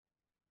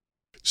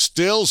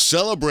Still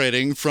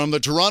celebrating from the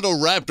Toronto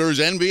Raptors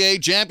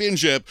NBA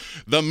championship,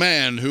 the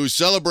man who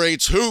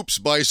celebrates hoops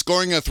by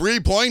scoring a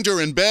three-pointer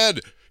in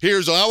bed.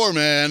 Here's our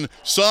man,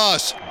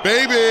 Sauce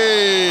Baby.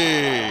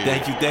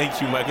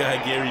 Thank you, my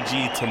guy Gary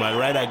G. To my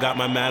right, I got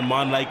my man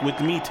Monlike with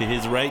me. To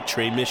his right,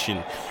 Trey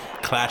Mission.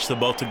 Clash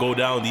about to go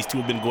down. These two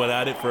have been going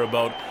at it for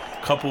about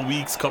a couple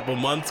weeks, couple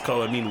months,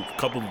 couple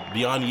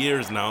beyond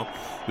years now.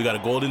 We got a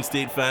Golden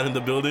State fan in the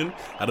building.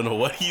 I don't know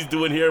what he's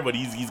doing here, but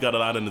he's got a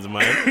lot on his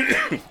mind.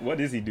 What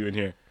is he doing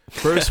here?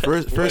 First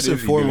and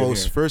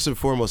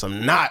foremost,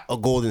 I'm not a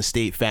Golden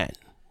State fan.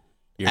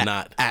 You're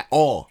not at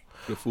all.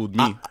 You fooled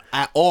me.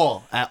 At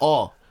all.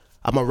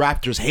 I'm a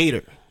Raptors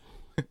hater.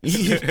 /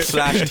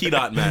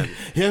 T-Dot man.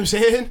 You know what I'm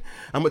saying?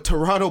 I'm a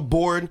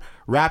Toronto-born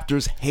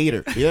Raptors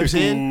hater. You know what I'm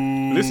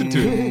saying? Listen to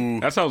him.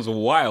 That sounds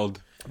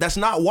wild. That's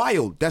not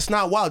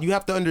wild. You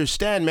have to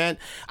understand, man.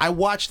 I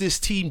watched this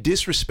team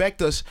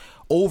disrespect us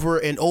over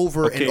and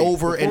over and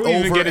over and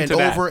over and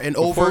over and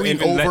over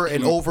and over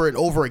and over and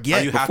over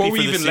again. Before we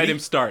even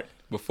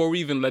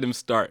let him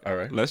start, all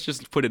right, let's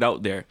just put it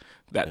out there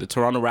that the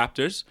Toronto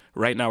Raptors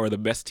right now are the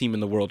best team in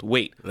the world.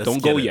 Wait,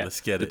 don't go yet.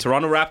 The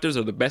Toronto Raptors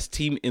are the best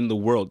team in the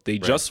world. They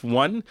just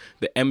won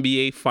the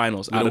NBA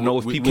Finals. I don't know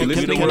if people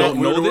listening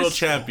don't know this.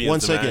 Champions, one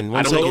second.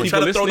 I don't know if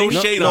people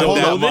listening.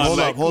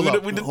 Hold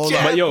up.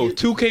 But yo,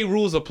 2K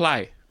rules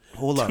apply.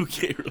 Hold up.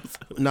 2K rules.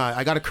 Nah,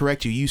 I gotta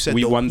correct you. You said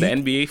we won the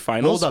NBA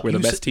Finals. We're the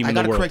best team in the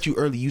world. I gotta correct you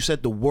early. You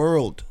said the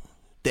world.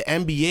 The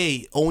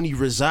NBA only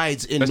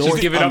resides in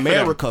North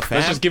America, fam.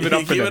 Let's just give it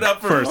up for them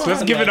first.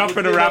 Let's give it up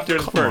for the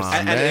Raptors first.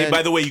 And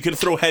by the way, you can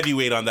throw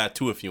heavyweight on that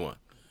too if you want.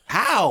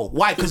 How?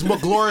 Why? Because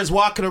McGlure is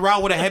walking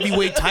around with a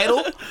heavyweight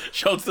title?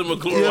 Shouts to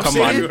McGlure. You know Come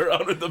on.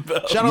 Around with the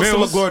belt. Shout out to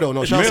McGlure, though.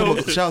 No, shout out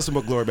to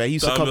McGlure, man. He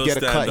used to come get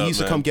a cut. He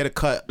used to come get a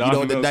cut, you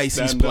know, in the nice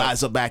East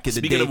Plaza back in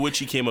the day. Speaking of which,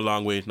 he came a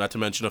long way, not to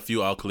mention a few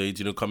accolades,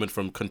 you know, coming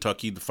from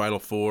Kentucky, the Final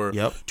Four,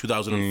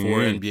 2004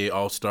 NBA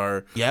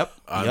All-Star. Yep.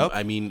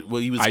 I mean,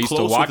 well, he was close I used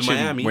to watch with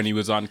Miami. him when he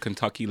was on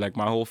Kentucky. Like,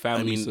 my whole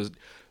family used to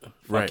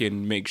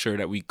fucking make sure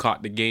that we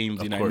caught the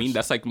games. You know what I mean?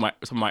 That's like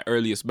some of my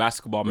earliest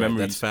basketball memories.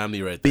 That's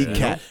family right there. Big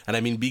cat. And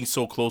I mean, being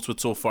so close with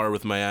so far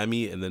with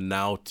Miami, and then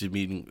now to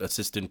being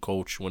assistant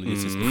coach, one of the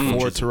assistant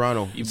coaches for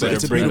Toronto. You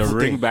better bring the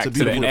ring back to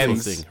the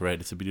ends. Right,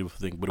 it's a beautiful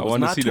thing. But it I was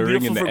want to not see too the ring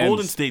beautiful in for the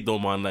Golden ends. State, though,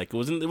 man. Like, it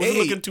wasn't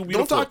looking too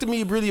beautiful. Don't talk to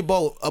me really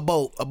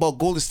about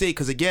Golden State,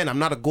 because again, I'm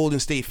not a Golden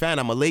State fan.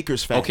 I'm a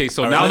Lakers fan. Okay,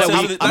 so now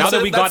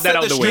that we got that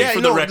out of the way, yeah,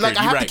 no, like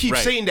I have to keep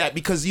saying that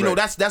because you know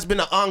that's been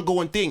an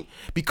ongoing thing.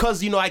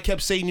 Because you know I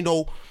kept saying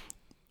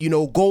you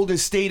know, Golden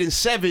State in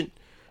 7,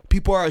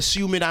 people are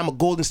assuming I'm a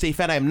Golden State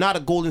fan. I am not a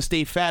Golden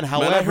State fan.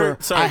 However,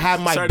 I have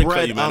my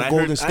bread on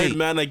Golden State. I heard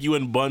man like you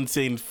and Bun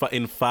saying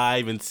in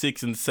 5 and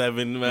 6 and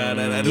 7, man.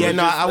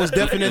 I was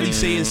definitely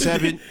saying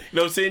 7. You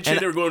know what I'm saying?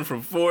 They were going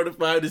from 4 to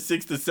 5 to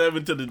 6 to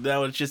 7 to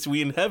now it's just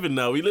we in heaven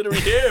now. We literally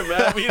here,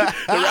 man. The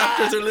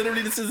Raptors are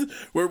literally,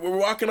 we're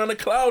walking on a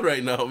cloud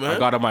right now, man. I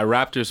got on my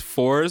Raptors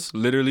 4s,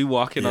 literally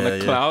walking on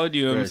a cloud.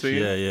 You know what I'm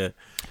saying? Yeah.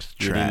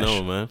 Trash.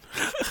 Know, man.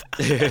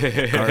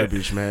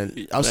 Garbage,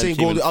 man. I was saying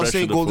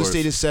Golden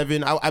State is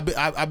 7.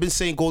 I've been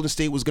saying Golden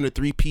State was going to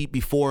three-peat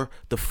before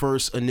the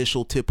first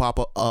initial tip-off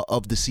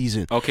of the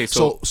season. Okay,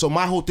 so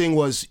my whole thing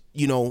was,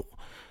 you know,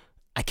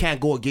 I can't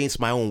go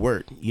against my own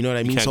word. You know what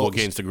I mean? You can't go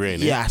against the grain.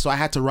 Yeah, so I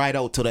had to ride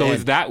out to the end. So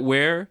is that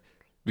where...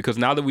 Because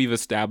now that we've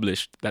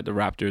established that the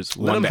Raptors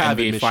won the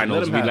NBA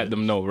Finals, we let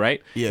them know,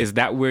 right? Yeah. Is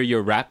that where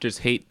your Raptors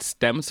hate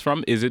stems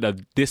from? Is it a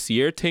this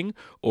year thing,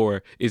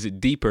 or is it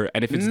deeper?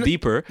 And if it's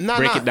deeper,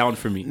 break it down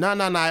for me. No.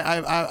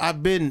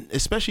 I've been,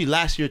 especially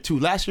last year too.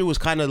 Last year was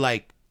kind of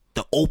like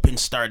the open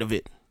start of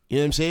it. You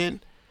know what I'm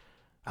saying?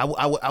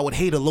 I would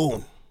hate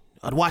alone.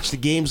 I'd watch the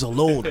games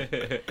alone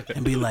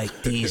and be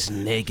like, these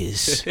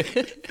niggas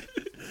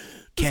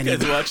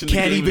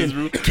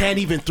can't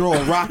even throw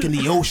a rock in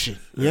the ocean.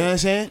 You know what I'm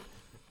saying?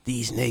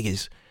 These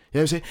niggas. You know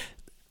what I'm saying?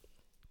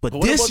 But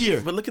this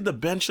year... But look at the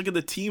bench. Look at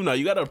the team now.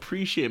 You got to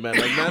appreciate, man.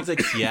 Like, man's like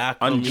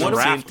Siakam.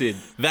 Undrafted.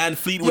 Van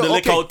Fleet with a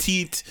lick out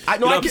teeth. I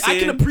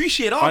can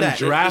appreciate all that.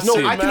 Undrafted.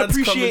 No, I can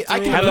appreciate...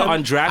 Hella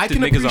undrafted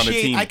niggas on the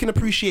team. I can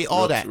appreciate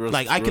all that.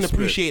 Like, I can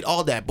appreciate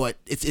all that, but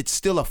it's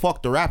still a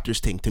fuck the Raptors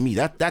thing to me.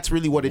 That's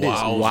really what it is.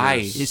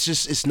 Why?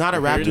 It's not a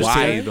Raptors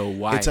thing. Why, though?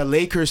 Why? It's a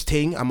Lakers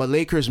thing. I'm a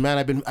Lakers man.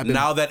 I've been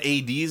now that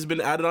AD's been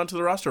added onto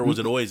the roster, or was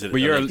it always?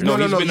 But you're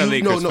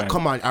no.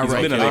 Come on. All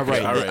right.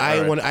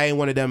 I ain't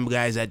one of them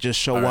guys that just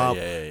show up.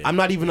 I'm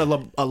not even a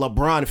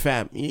LeBron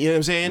fan. You know what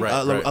I'm saying? Right.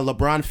 A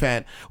LeBron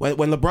fan.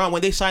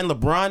 When they signed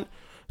LeBron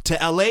to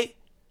LA,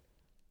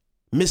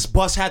 Miss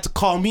Bus had to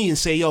call me and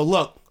say, "Yo,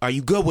 look, are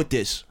you good with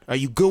this? Are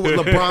you good with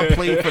LeBron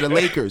playing for the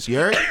Lakers? You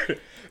heard? You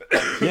know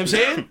what I'm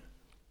saying?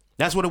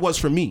 That's what it was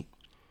for me.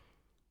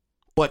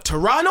 But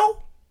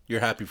Toronto,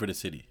 you're happy for the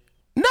city?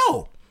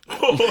 No.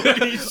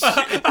 Holy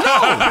shit.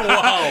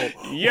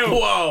 No.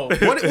 Wow.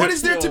 What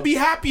is there to be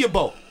happy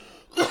about?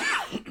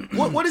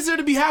 What is there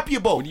to be happy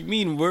about? What do you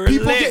mean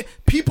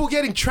people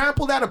getting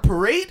trampled at a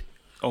parade?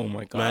 Oh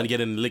my god. Man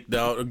getting licked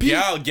out.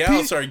 Gal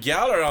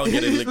are all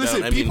getting licked out.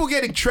 Listen, people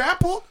getting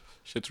trampled?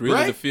 Shit's real in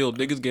Right? the field.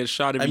 Niggas get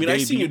shot every I mean, day. I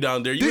seen you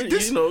down there. You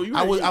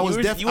I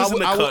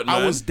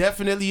was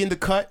definitely in the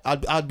cut.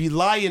 I'd be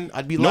lying.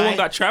 No one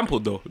got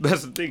trampled though.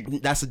 That's the thing.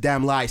 That's a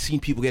damn lie. I seen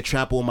people get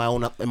trampled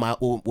with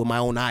my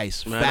own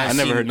eyes. Man, I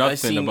never heard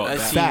nothing about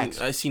that. Facts.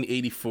 I seen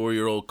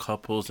 84-year-old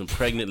couples and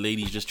pregnant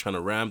ladies just trying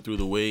to ram through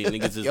the way. And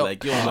niggas is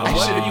like, yo,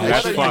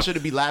 I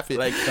shouldn't be laughing.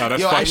 Like,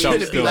 that's yo, I fucked up shouldn't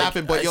be still.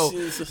 laughing. But yo,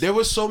 there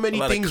was so many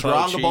things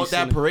wrong about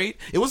that chasing. parade.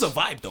 It was a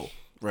vibe though.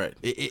 Right.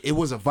 It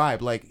was a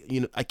vibe. Like,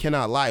 you know, I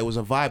cannot lie. It was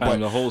a vibe. But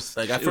And the whole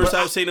Like at first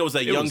I was saying it was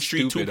like it Young was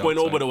Street stupid 2.0,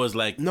 outside. but it was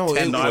like No,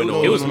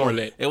 10.0. it was more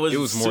lit. It was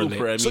more super.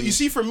 lit. I mean, so you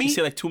see, for me, you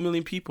see like 2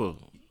 million people.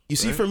 You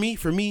see, for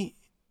me,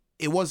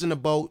 it wasn't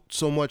about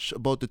so much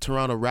about the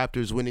Toronto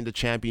Raptors winning the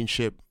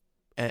championship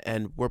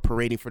and we're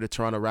parading for the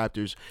Toronto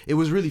Raptors. It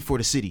was really for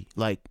the city.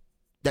 Like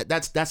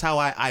that's how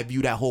I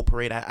view that whole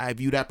parade. I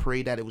view that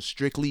parade that it was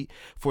strictly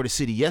for the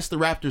city. Yes, the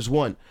Raptors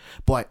won,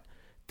 but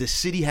the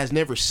city has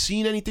never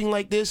seen anything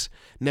like this,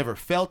 never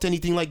felt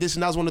anything like this,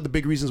 and that was one of the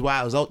big reasons why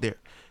I was out there.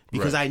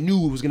 Because I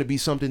knew it was going to be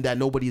something that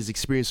nobody has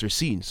experienced or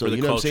seen. So, For the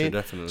you know culture, what I'm saying?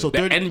 definitely. So The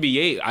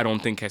NBA, I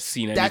don't think has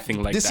seen anything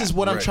like that. This is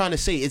what I'm Right. trying to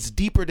say. It's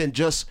deeper than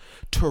just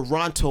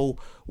Toronto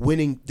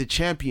winning the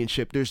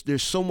championship.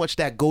 There's so much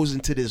that goes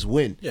into this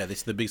win. Yeah, this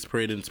is the biggest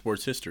parade in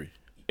sports history.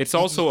 It's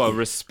also a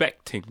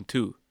respect thing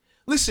too,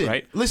 Listen,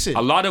 right? listen.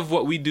 A lot of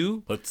what we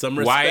do, Put some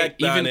why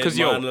respect on even it, because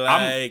yo, man,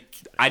 like-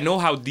 I know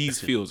how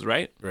these feels,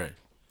 right? Right.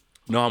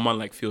 Know how man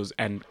like feels,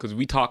 and because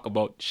we talk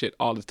about shit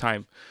all the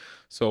time,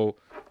 so.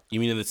 You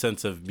mean in the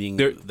sense of being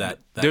that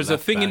there's a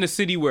left thing in the back?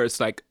 city where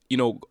it's like, you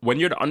know, when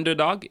you're the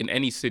underdog in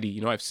any city,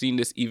 you know, I've seen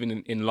this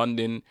even in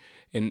London,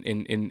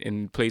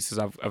 in places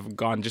I've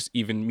gone, just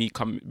even me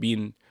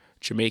being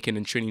Jamaican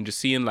and Trinidad, just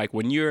seeing like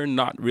when you're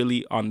not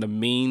really on the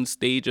main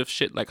stage of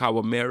shit, like how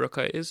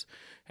America is,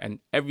 and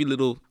every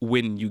little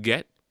win you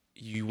get,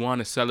 you want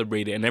to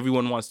celebrate it, and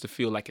everyone wants to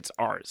feel like it's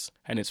ours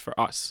and it's for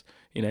us.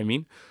 You know what I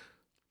mean?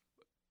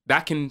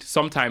 That can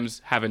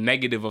sometimes have a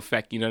negative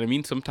effect, you know what I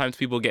mean? Sometimes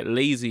people get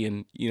lazy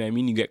and, you know what I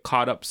mean, you get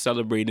caught up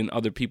celebrating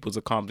other people's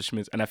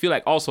accomplishments. And I feel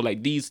like also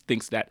like these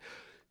thinks that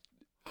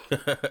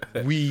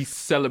we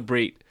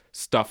celebrate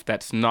stuff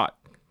that's not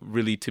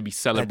really to be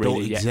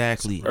celebrated yet.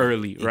 Exactly.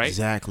 Early, right?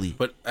 Exactly.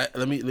 But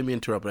let me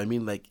interrupt. I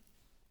mean, like,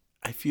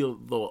 I feel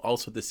though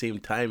also at the same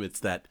time it's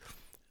that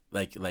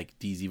like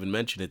Deez even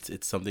mentioned,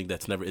 it's something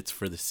that's never, it's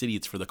for the city,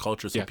 it's for the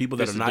culture. So Yeah, people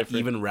that this are is not different.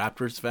 even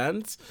Raptors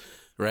fans,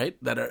 right?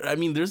 That are, I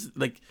mean, there's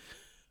like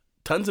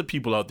tons of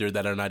people out there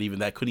that are not even,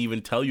 that couldn't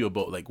even tell you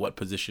about like what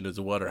position is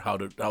what or how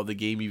the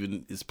game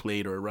even is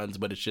played or runs.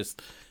 But it's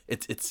just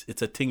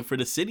it's a thing for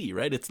the city,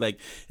 right? It's like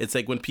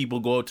when people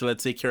go out to,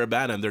 let's say,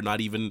 Carabana,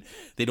 and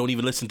they don't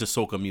even listen to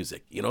soca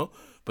music, you know,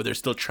 but they're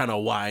still trying to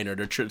whine, or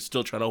they're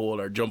still trying to hold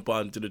or jump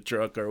onto the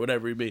truck or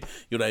whatever it may,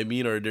 you know what I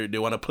mean, or they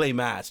want to play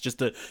mass just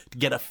to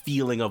get a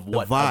feeling of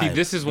what vibe. See,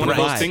 this is one of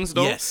Right. those things,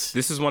 though. Yes.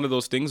 This is one of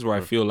those things where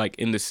I feel like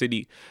in the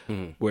city,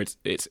 where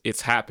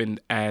it's happened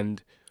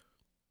and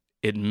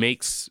it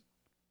makes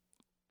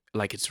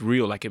like it's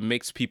real, like it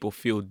makes people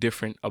feel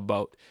different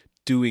about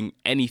doing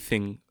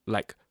anything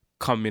like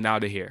coming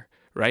out of here,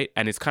 right?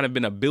 And it's kind of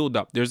been a build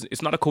up.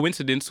 It's not a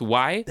coincidence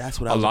why That's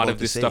what I a was lot about of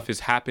to this say. stuff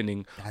is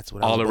happening That's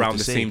what I was all about around to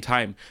the say. same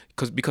time.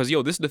 Because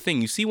yo, this is the thing.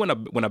 You see when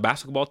a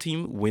basketball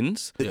team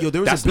wins, Yo,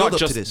 there was that's a build not up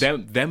just to this.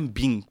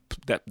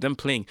 them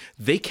playing.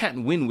 They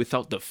can't win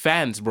without the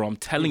fans, bro. I'm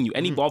telling you,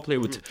 any ball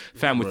player with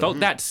fan without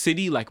that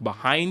city like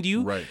behind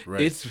you, Right.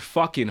 it's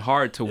fucking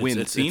hard to win.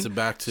 It's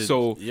back to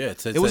so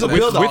it's it was a that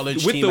build up.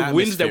 college with team the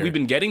wins that atmosphere. we've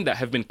been getting that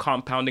have been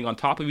compounding on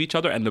top of each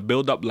other, and the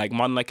build up, like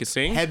Monlike is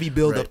saying, Heavy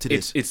build up to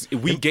this.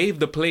 we gave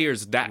the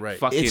players that Right.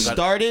 fucking.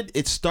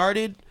 It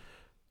started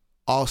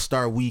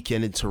All-Star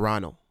Weekend in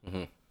Toronto.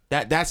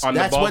 That's On the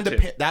that's ball when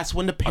tip. that's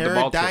when the On the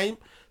ball tip. paradigm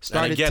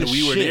started again, to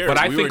we were shift. there. But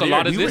I We think were a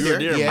lot there. of We this, were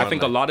there, I man.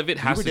 think a lot of it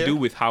has were to there. do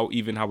with how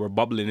we're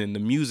bubbling in the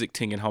music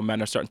thing and how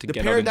men are starting to get out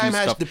and do paradigm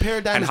has- stuff. the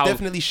paradigm and has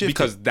definitely shifted.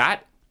 because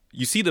that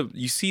you see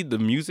the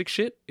music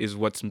shit is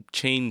what's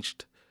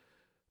changed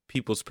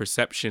people's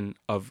perception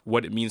of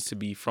what it means to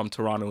be from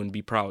Toronto and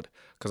be proud.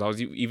 Because I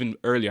was even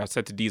earlier, I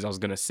said to Deez I was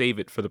gonna save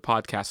it for the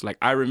podcast. Like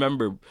I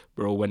remember,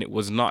 bro, when it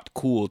was not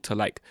cool to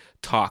like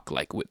talk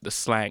like with the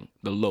slang,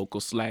 the local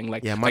slang,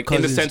 like Yeah, my like in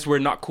the cousins- sense we're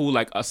not cool.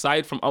 Like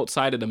aside from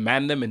outside of the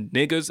mandem and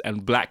niggas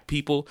and black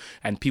people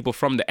and people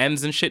from the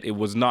ends and shit, it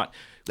was not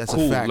That's a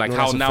cool. fact. Like No,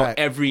 how that's a now fact.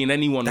 every and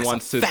anyone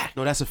wants to.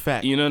 No, that's a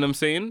fact. You know what I'm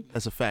saying?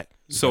 That's a fact.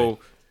 So,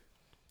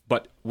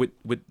 but with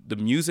the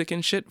music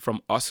and shit,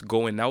 from us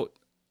going out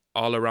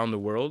all around the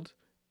world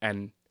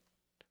and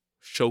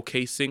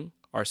showcasing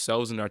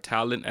ourselves and our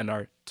talent and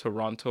our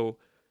Toronto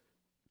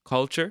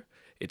culture,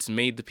 it's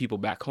made the people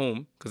back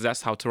home, because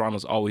that's how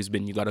Toronto's always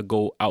been. You got to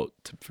go out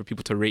for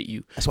people to rate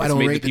you. That's why I don't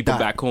rate the people dot.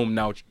 Back home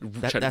now.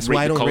 That's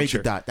why I don't rate the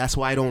dot. That's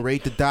why I don't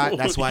rate the dot.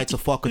 That's why it's a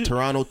fucking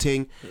Toronto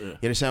thing. You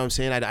understand what I'm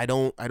saying? I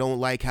don't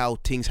like how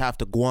things have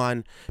to go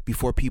on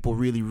before people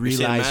really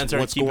realize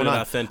what's going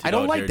on. I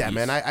don't like that,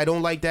 man. I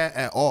don't like that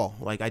at all.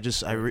 Like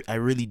I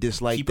really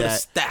dislike keep that. Keep a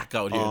stack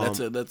out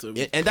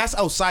here. And that's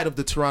outside of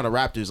the Toronto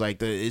Raptors.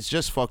 Like it's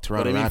just fuck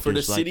Toronto Raptors. But I mean, for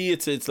the city,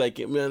 it's like,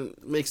 man,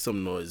 make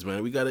some noise,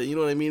 man. We gotta, you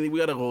know what I mean? We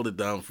gotta hold it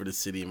down for the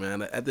city,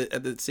 man. At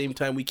the same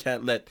time, we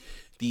can't let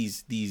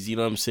these you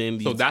know what I'm saying?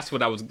 So that's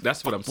what I'm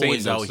saying.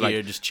 Boys out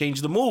here just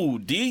change the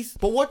mood, D's.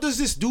 But what does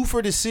this do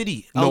for the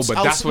city? That's what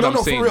I'm saying.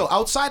 No, for real.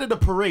 Outside of the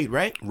parade,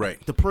 right?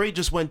 Right. The parade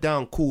just went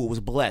down cool. It was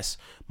blessed.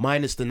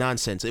 Minus the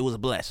nonsense. It was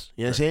blessed.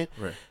 You know what I'm saying?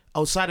 Right.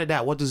 Outside of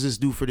that, what does this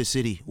do for the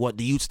city? What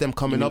the youths them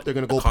coming up? They're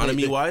gonna go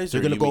economy-wise.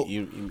 They're gonna go.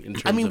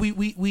 I mean,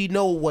 we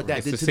know what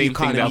that did to the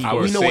economy.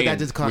 We know what that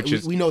did to the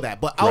economy. We know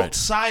that. But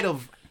outside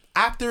of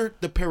after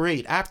the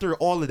parade, after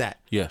all of that,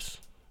 yes.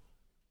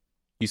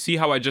 You see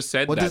how I just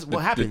said what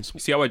happens? You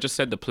see how I just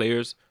said the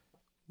players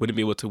wouldn't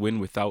be able to win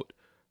without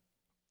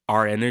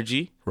our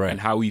energy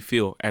and how we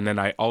feel, and then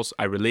I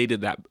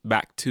related that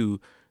back to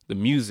the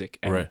music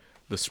and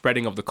the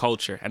spreading of the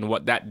culture and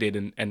what that did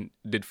and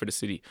did for the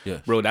city.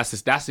 Yes. Bro,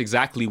 that's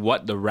exactly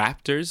what the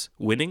Raptors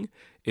winning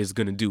is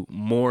gonna do.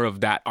 More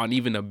of that on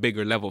even a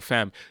bigger level,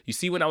 fam. You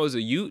see, when I was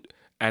a youth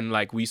and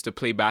like we used to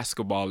play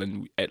basketball,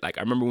 and like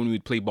I remember when we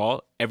would play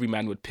ball, every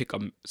man would pick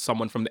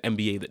someone from the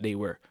NBA that they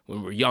were when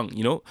we were young.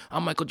 You know,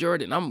 I'm Michael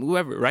Jordan, I'm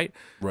whoever, right?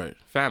 Right.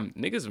 Fam,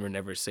 niggas were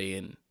never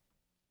saying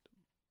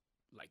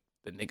like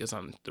the niggas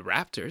on the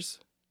Raptors.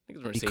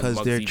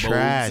 Because they're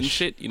trash and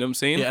shit, you know what I'm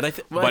saying? Yeah,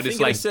 but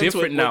it's like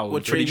different now.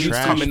 What Trey's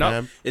coming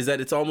up is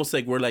that it's almost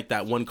like we're like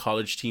that one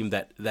college team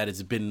that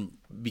has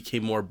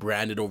became more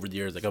branded over the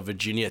years, like a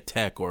Virginia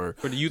Tech or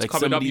for the youth like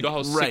coming up. You know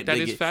how sick that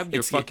is, fam.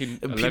 You're fucking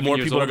 11 more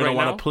years people old are gonna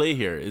right want to play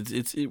here.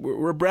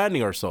 We're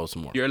branding ourselves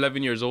more. You're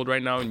 11 years old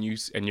right now, and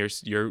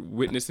you're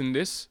witnessing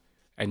this,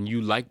 and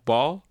you like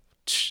ball.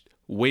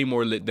 Way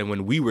more lit than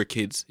when we were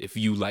kids. If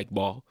you like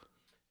ball.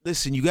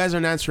 Listen, you guys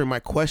aren't answering my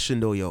question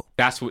though, yo.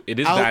 That's what it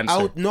is. The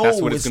answer. No,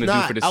 that's what it's gonna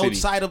do for the city.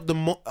 Outside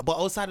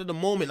of the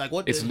moment, like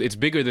what? It's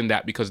bigger than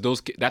that, because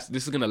this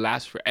is gonna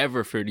last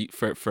forever for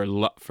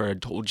a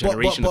whole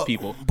generation of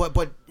people.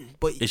 But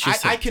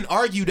I can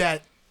argue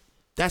that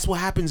that's what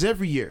happens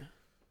every year.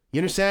 You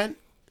understand?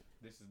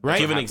 Right.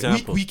 Give an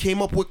example. We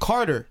came up with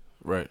Carter.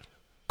 Right.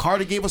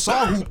 Carter gave us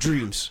all hoop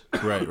dreams.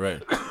 Right.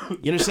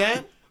 You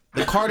understand?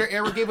 The Carter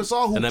era gave us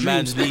all hoop dreams. And that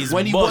man's knees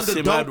when he won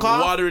the dunk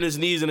had water in his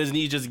knees, and his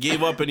knee just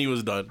gave up, and he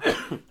was done.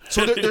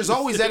 So there's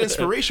always that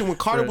inspiration when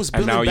Carter was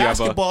building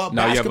basketball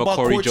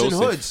Corey courts Joseph,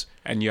 and hoods.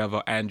 And you have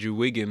Andrew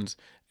Wiggins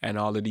and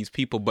all of these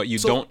people, but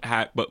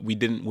but we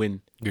didn't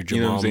win. You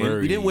know what I'm saying?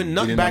 We didn't win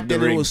nothing back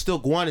then. It was still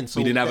going. So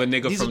we didn't have a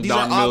nigga from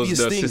Don Mills,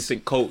 the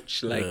assistant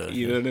coach. Like,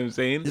 you know what I'm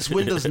saying? This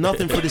win does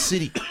nothing for the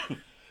city.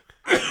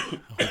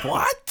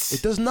 What?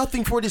 It does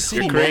nothing for the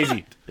city. You're crazy.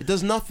 Man. It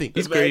does nothing.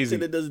 He's crazy.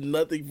 It does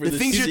nothing for the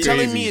things city. You're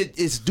telling me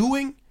it's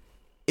doing,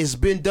 it's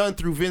been done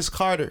through Vince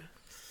Carter.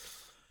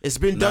 It's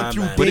been done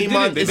through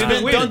Damon. It's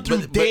been done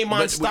through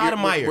Damon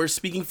Stoudemire. We're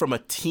speaking from a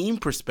team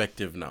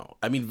perspective now.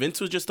 I mean, Vince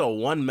was just a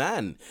one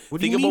man.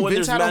 What do you mean?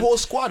 Vince had a whole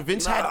squad.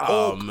 Vince had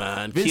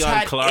man,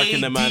 Keon Clark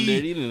and the man.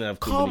 They didn't have.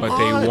 But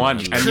they won.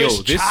 And yo,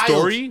 this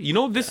story, you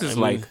know, this is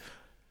like,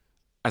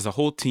 as a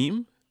whole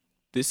team,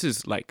 this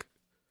is like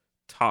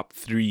top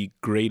 3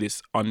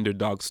 greatest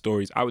underdog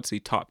stories. I would say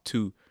top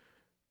 2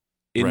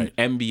 in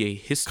NBA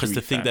history. Because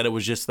to think that it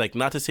was just like,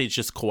 not to say it's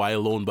just Kawhi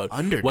alone, but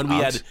underdogs? When we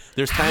had,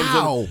 there's times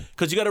when,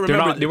 because you got to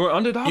remember, they were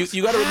underdogs.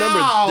 You got to remember,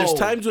 there's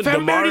times when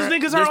DeMar, these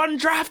niggas are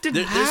undrafted.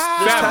 There's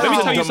times let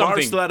me tell you DeMar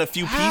something. still had a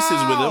few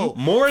pieces with him.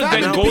 More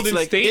than Golden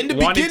State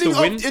wanted to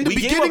win. In the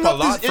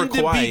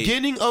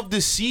beginning of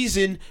the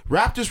season,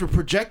 Raptors were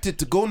projected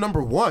to go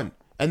number 1,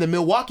 and the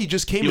Milwaukee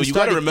just came. You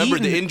got to remember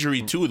the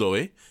injury too,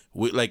 though,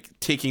 like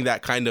taking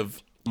that kind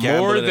of.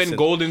 More than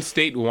Golden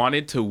State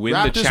wanted to win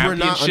the championships. Raptors were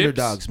not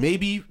underdogs.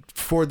 Maybe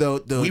for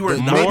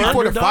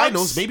the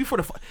finals. Maybe for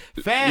the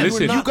fans.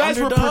 Listen, you guys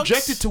were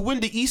projected to win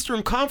the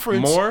Eastern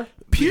Conference.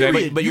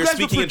 Period. But you're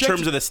speaking in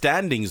terms of the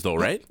standings, though,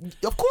 right?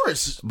 Of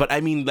course. But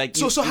I mean, like,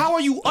 so how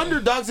are you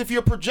underdogs if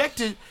you're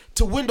projected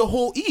to win the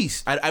whole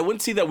East? I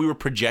wouldn't say that we were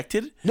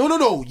projected.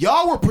 No.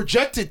 Y'all were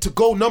projected to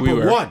go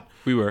number 1.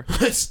 We were.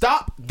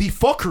 Stop the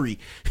fuckery.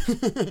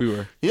 We were. You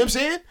know what I'm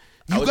saying?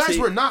 You guys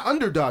were not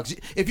underdogs.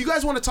 If you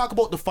guys want to talk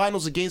about the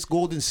finals against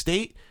Golden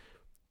State,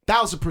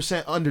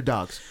 1,000%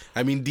 underdogs.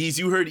 I mean,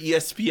 you heard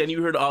ESPN,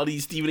 you heard all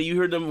these, Stephen, you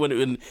heard them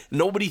when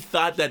nobody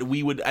thought that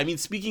we would. I mean,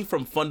 speaking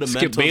from fundamentals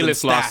Skip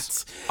Bayless and stats,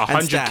 lost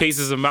 100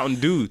 cases of Mountain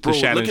Dew to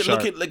Shannon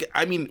Sharp. Look at,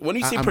 I mean, when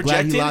you say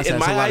projected, in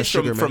my eyes,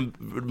 from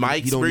my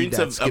experience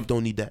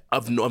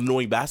of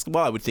knowing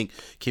basketball, I would think,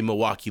 okay,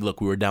 Milwaukee, look,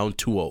 we were down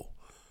 2-0,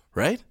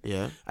 right?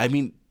 Yeah. I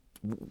mean,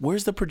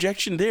 where's the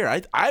projection there?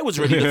 I was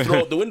ready to throw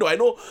out the window. I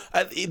know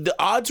the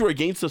odds were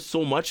against us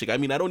so much. Like, I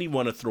mean, I don't even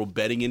want to throw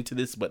betting into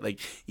this, but like,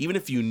 even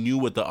if you knew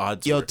what the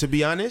odds were. Yo, to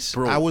be honest,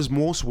 bro, I was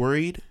most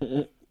worried.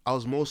 I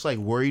was most like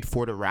worried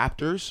for the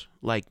Raptors.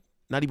 Like,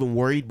 not even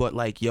worried, but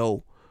like,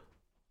 yo,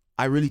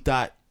 I really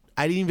thought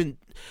I didn't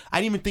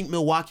even think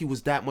Milwaukee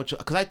was that much.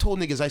 Because I told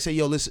niggas, I say,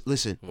 yo,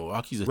 listen,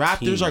 Milwaukee's a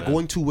Raptors team, are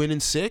going to win in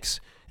 6,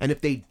 and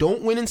if they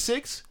don't win in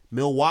 6,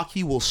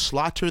 Milwaukee will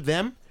slaughter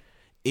them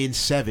in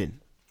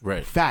 7.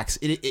 Right. Facts.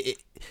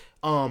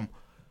 But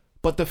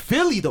the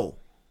Philly,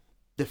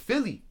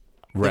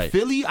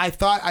 I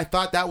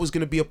thought that was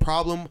gonna be a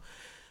problem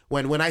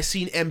when I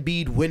seen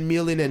Embiid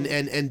windmilling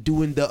and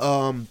doing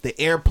the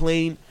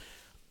airplane.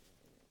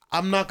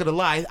 I'm not gonna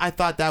lie, I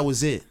thought that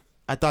was it.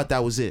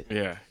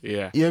 Yeah. You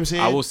know what I'm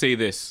saying? I will say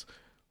this: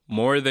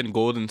 more than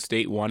Golden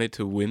State wanted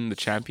to win the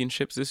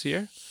championships this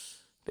year,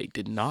 they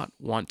did not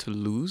want to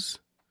lose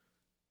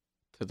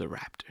to the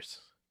Raptors.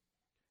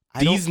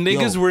 These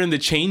niggas were in the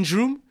change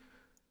room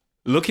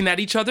looking at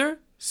each other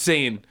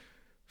saying,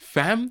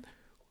 fam,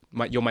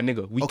 my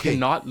nigga, we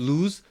cannot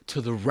lose to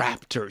the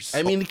Raptors.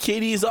 I mean,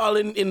 KD is all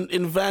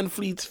in Van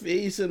Fleet's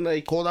face and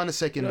like. Hold on a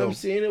second, though. I'm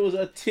saying it was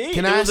a ting.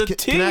 Can I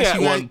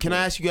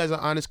ask you guys an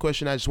honest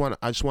question? I just want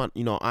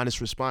honest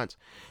response.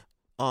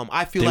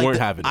 I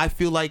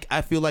feel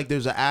like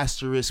there's an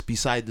asterisk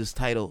beside this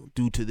title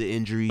due to the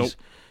injuries.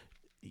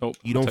 Nope.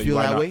 You don't feel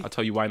that way? I'll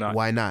tell you why not.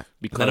 Why not?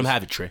 Because, let him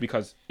have it, Trey.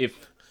 Because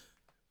if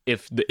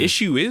the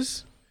issue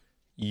is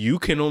you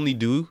can only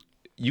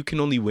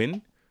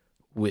win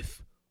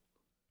with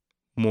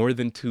more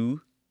than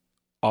 2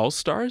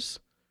 All-Stars,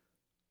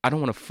 I don't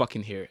want to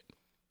fucking hear it.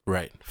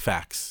 Right.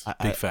 Facts.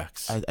 Big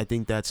facts. I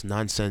think that's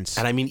nonsense.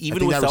 And I mean,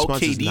 even without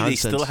KD, they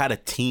still had a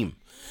team.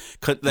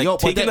 Like, but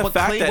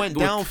Clay went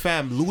down,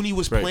 fam. Looney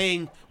was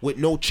playing with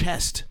no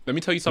chest. Let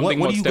me tell you something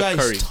what about Steph Curry.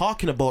 What are you guys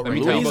talking about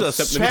right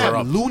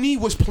now? Looney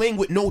was playing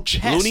with no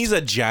chest. Looney's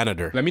a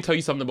janitor. Let me tell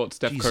you something about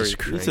Steph Curry.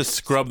 He needs to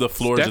scrub the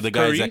floors of the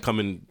guys that come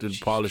in to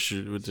polish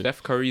it.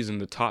 Steph Curry is in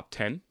the top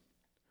 10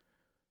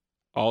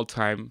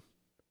 all-time.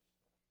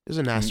 There's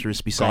an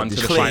asterisk beside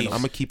this. I'm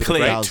gonna keep it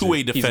Clay, a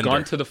two-way defender. He's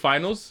gone to the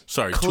finals.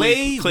 Sorry,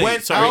 Clay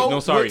went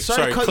out. Sorry,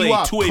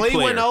 Clay, two-way Clay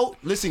player. Went out.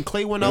 Listen,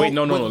 Clay went out. Wait,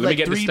 no. Let me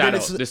get the stat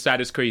out. The stat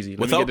is crazy.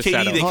 Without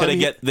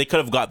KD, they could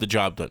have got the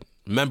job done.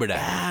 Remember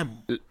that.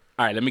 All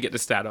right, let me get the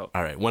stat out.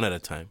 All right, one at a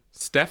time.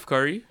 Steph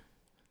Curry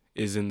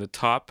is in the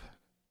top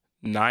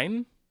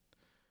 9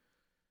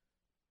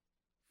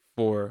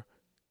 for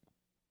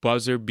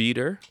buzzer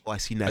beater I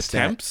seen that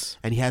attempts, stat.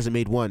 And he hasn't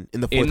made one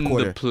in the fourth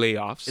quarter. In the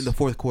playoffs. In the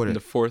fourth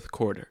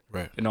quarter.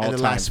 Right. In all the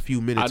time. last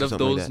few minutes. Out of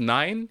those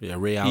 9,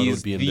 Ray Allen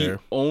would be in there. He's the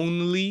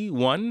only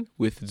one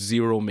with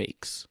 0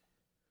 makes.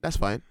 That's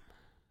fine.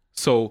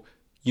 So,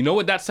 you know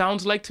what that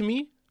sounds like to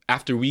me?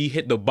 After we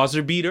hit the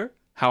buzzer beater,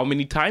 how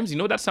many times? You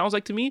know what that sounds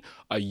like to me?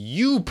 A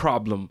you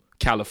problem,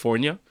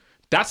 California.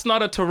 That's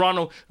not a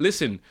Toronto.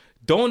 Listen,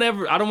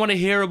 I don't want to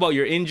hear about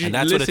your injury. And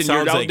that's what it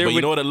sounds like. But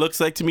you know what it looks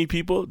like to me,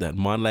 people? That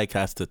Monlike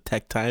has to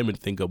take time and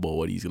think about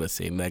what he's going to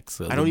say next.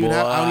 So I don't even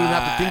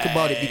have to think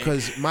about it,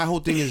 because my whole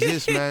thing is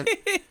this, man.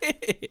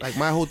 Like,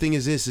 my whole thing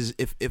is this, is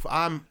if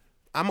I'm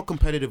a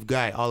competitive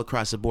guy all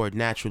across the board,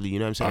 naturally, you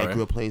know what I'm saying? I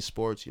grew up playing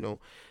sports, you know,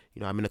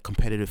 I'm in a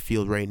competitive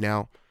field right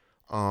now.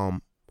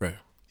 Right.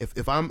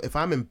 If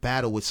I'm in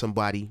battle with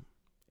somebody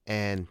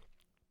and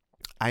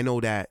I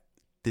know that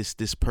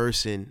this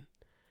person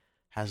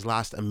has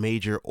lost a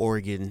major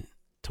organ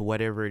to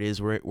whatever it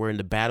is we're in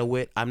the battle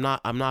with, I'm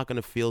not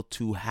gonna feel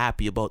too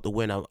happy about the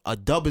win. A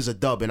dub is a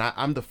dub, and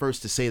I'm the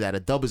first to say that a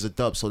dub is a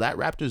dub. So that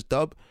Raptors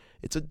dub,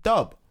 it's a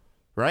dub,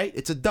 right?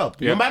 It's a dub.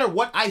 Yeah. No matter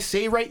what I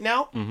say right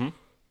now,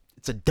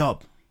 it's a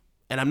dub,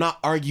 and I'm not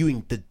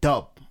arguing the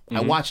dub.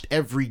 I watched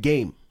every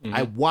game.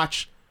 I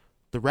watched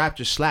the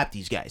Raptors slap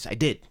these guys. I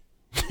did.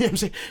 You know what I'm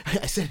saying?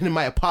 I said it in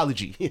my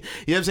apology. You know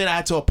what I'm saying? I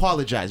had to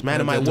apologize, man,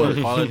 of my word.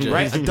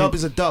 Right? A dub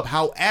is a dub.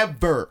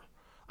 However,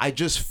 I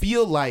just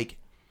feel like,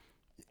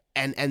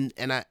 and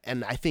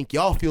I think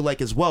y'all feel like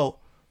as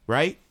well,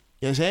 right?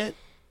 You know what I'm saying?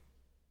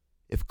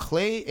 If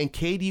Clay and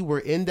KD were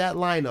in that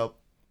lineup,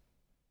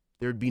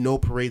 there'd be no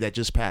parade that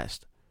just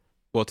passed.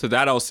 Well, to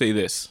that I'll say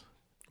this.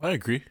 I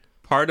agree.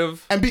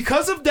 And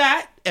because of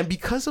that,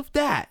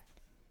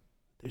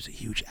 there's a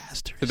huge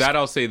asterisk. To that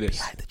I'll say this.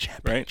 Behind the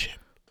championship. Right?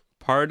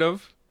 Part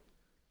of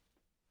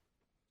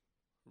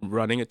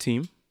running a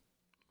team,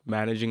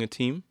 managing a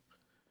team,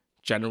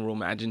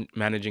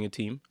 managing a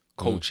team,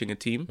 coaching a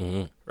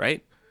team,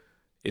 right?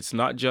 It's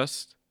not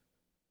just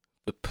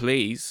the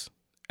plays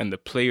and the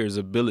player's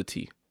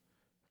ability.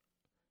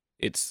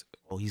 It's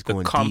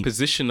the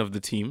composition of the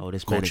team. Oh,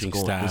 this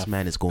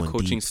man is going deep.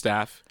 Coaching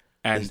staff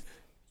and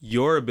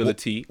your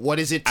ability what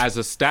is it as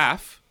a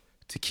staff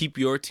to keep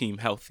your team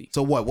healthy.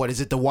 So what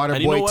is it, the water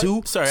boy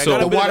too? Sorry,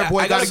 the water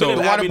boy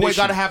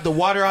got to have the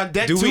water on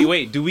deck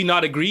too? Do we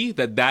not agree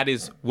that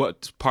is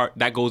what part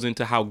that goes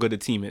into how good a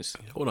team is?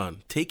 Hold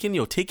on.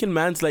 Taking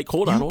man's like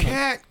hold on. You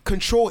can't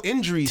control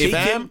injuries,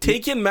 fam.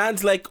 Taking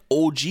mans like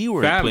OG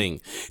were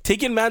playing.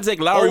 Taking mans like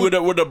Lowry with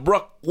a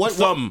Brook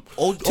thumb.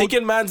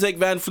 Taking mans like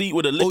Van Fleet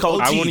with a lick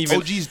out. I won't even.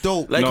 OG's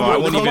dope. Like, no, I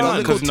won't even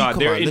because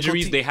their on.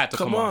 injuries they had to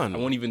come on. on. I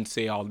won't even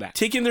say all that.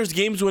 Taking there's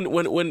games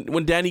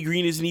when Danny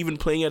Green isn't even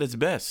playing at his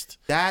best.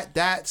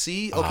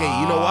 See,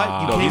 okay, you know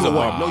what? You came with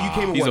one. No, you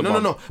came with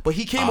one. No. But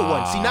he came with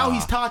one. See, now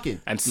he's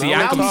talking. And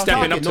Siakam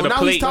stepping up to the now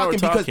plate. He's talking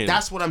because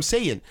that's what I'm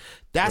saying.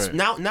 That's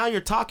now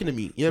you're talking to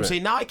me. You know what I'm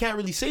saying? Now I can't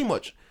really say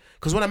much.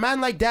 Because when a man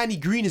like Danny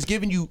Green is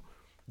giving you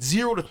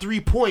 0 to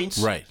 3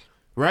 points,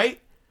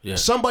 right? Yeah.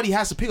 Somebody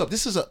has to pick up.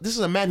 This is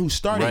a man who's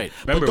starting. Right.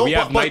 Remember, we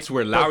have nights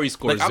where Lowry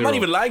scores 0. I'm not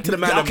even lying to the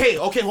man. Okay,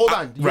 hold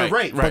on. You're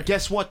right. But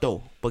guess what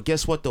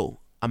though?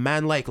 A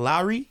man like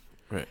Lowry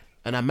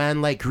and a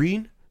man like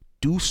Green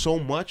do so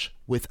much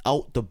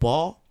without the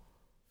ball.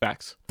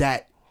 Facts.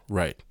 That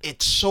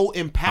it's so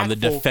impactful on the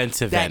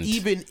defensive that end.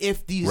 Even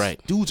if these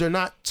dudes are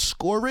not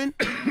scoring,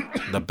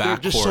 the they're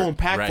just so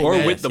impactful.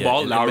 Or with the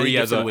ball, Lowry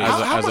as a point.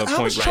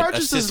 How much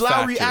charges does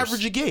Lowry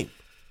average a game?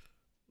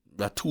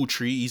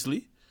 2-3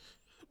 easily.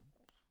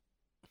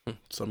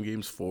 Some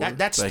games 4.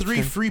 That's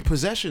 3 free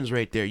possessions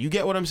right there. You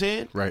get what I'm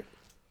saying? Right.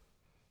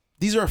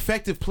 These are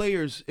effective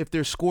players if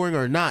they're scoring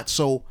or not.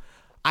 So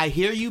I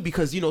hear you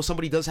because,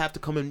 somebody does have to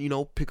come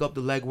and, pick up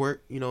the legwork,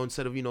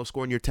 instead of,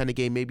 scoring your 10 a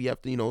game, maybe you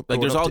have to, like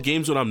there's all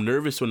games when I'm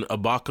nervous when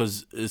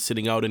Ibaka is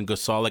sitting out in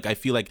Gasol. Like I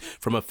feel like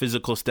from a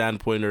physical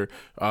standpoint or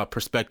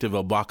perspective,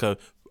 Ibaka,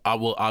 I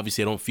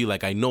don't feel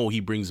like I know he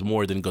brings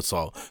more than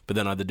Gasol. But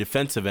then on the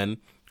defensive end,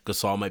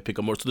 Gasol might pick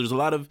up more. So there's a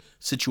lot of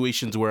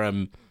situations where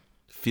I'm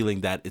feeling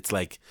that it's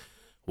like,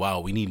 wow,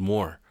 we need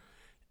more.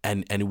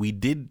 And we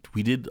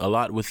did a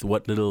lot with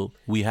what little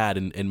we had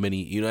in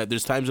many.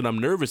 There's times when I'm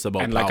nervous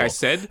about and Powell. like I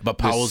said, but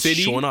Powell's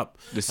showing up.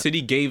 The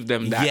city gave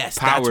them that yes,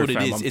 power. That's what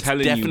it is. I'm it's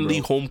telling definitely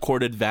you, bro. home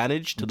court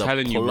advantage to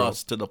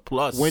the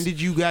plus. When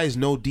did you guys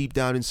know deep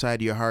down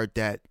inside your heart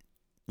that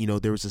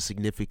there was a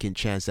significant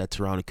chance that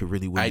Toronto could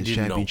really win the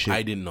championship?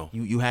 I didn't know.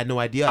 You had no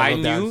idea. I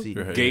knew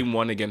game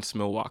 1 against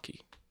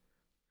Milwaukee.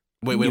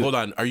 Wait, hold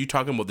on. Are you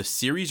talking about the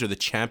series or the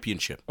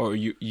championship? Or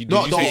you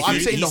No, I'm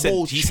saying the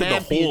whole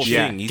championship.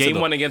 Yeah, game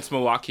 1 against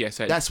Milwaukee, I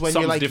said. That's when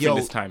you're like, different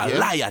this time. A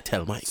lie, I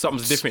tell Mike.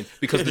 Something's different.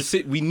 Because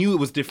we knew it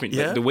was different.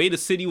 Yeah? Like, the way the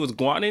city was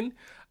going in,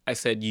 I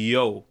said,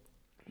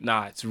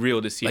 nah, it's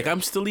real this year. Like,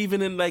 I'm still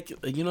even in, like,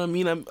 you know what I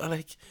mean? I'm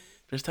like...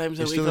 There's times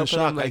I wake up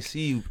and I'm like, I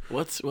see you.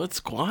 What's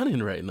going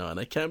on right now? And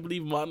I can't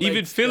believe Mon.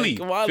 Even Philly.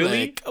 Come on,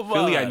 Philly,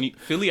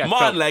 I Mon,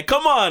 felt. like,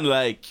 come on,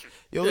 like...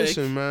 Yo,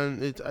 listen,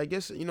 man. I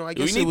guess we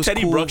need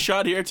Teddy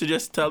Bruckshot here to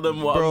just tell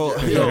them what. Bro,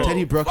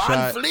 Teddy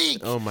Bruckshot.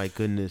 Oh my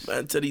goodness.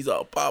 Man, Teddy's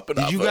all popping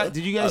up.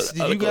 Did you guys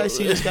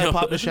see this guy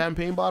pop the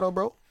champagne bottle,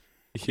 bro?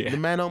 Yeah. The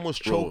man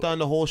almost choked on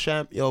the whole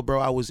champ. Yo,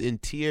 bro, I was in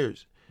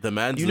tears. The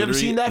man's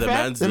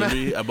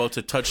literally about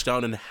to touch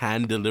down and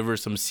hand deliver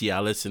some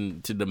Cialis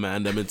and to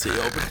demand them and say,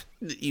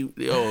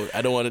 yo,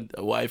 I don't want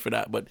a wife for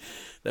that. But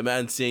the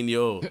man's saying,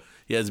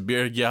 he has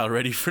beer gal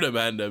ready for the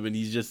man, and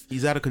he's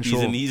out of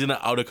control. He's in an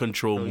out of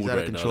control mood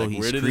right now. Like,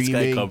 where did this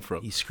guy come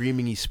from? He's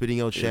screaming. He's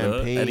spitting out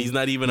champagne, and he's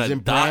not even a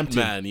dot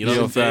man. You know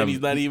what I'm saying? He's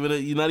not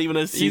even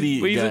a city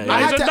guy.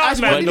 He's a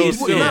dot man.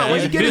 When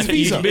did he get his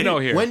visa? He's been out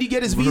here. When did he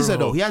get his visa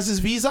though? He has his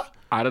visa.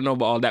 I don't know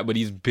about all that, but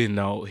he's been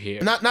out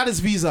here. Not his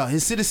visa,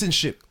 his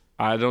citizenship.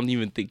 I don't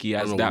even think he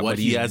has that, but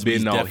he's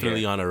been out definitely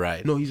here. on a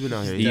ride. No, he's been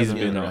out here. He's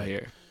been out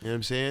here. You know what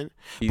I'm saying?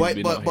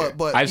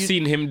 But I've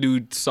seen him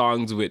do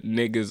songs with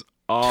niggas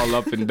all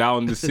up and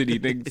down the city.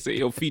 Niggas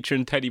say,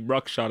 featuring Teddy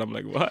Bruckshot. I'm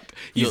like, what?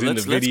 He's in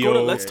the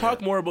video. Let's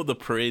talk more about the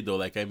parade though.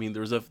 Like, I mean,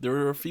 there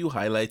were a few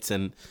highlights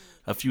and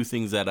a few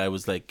things that I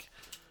was like,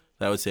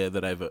 that I would say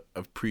that I've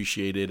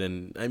appreciated,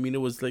 and I mean,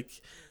 it was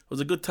like. It was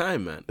a good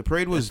time, man. The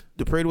parade was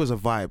a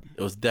vibe.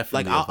 It was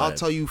definitely like I'll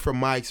tell you from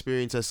my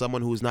experience as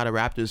someone who's not a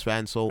Raptors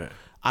fan, so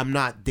I'm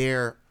not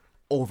there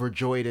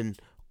overjoyed and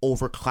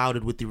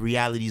overclouded with the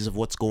realities of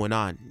what's going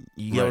on.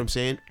 You get what I'm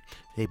saying?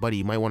 Hey, buddy,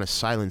 you might want to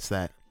silence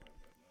that.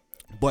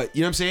 But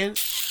you know what I'm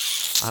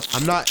saying?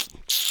 I'm not.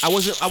 I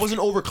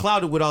wasn't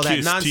overclouded with all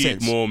that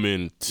nonsense.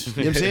 Moment.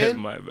 You know what I'm saying?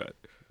 My bad.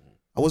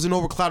 I wasn't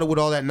overclouded with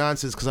all that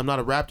nonsense because I'm not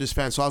a Raptors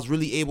fan, so I was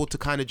really able to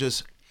kind of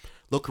just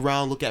look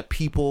around, look at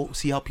people,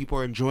 see how people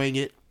are enjoying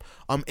it,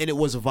 and it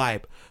was a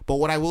vibe. But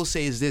what I will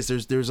say is this: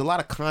 there's a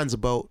lot of cons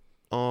about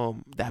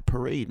that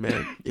parade,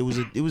 man. It was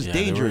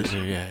dangerous.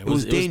 It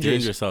was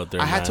dangerous out there.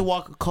 I had to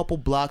walk a couple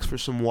blocks for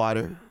some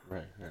water.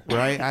 Right.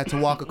 I had to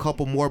walk a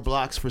couple more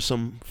blocks for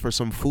some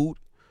food.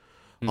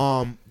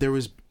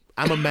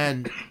 I'm a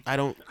man. I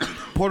don't.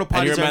 Porta potties.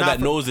 And you're a man that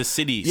for, knows the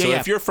city. So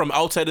if you're from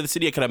outside of the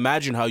city, I can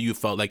imagine how you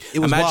felt. Like,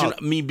 imagine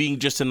wild. Me being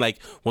just in not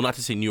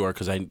to say New York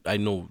because I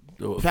know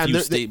a few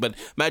states, but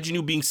imagine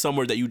you being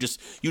somewhere that you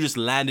just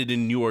landed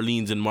in New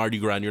Orleans and Mardi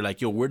Gras, and you're like,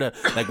 yo, where do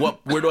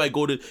I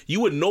go to?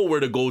 You would know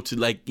where to go to,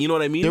 like, you know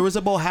what I mean? There was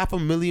about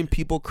 500,000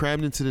 people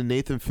crammed into the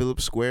Nathan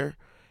Phillips Square,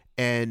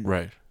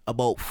 and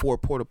about 4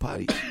 porta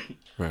potties.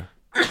 Right.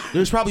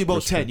 There's probably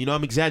about 10. You know,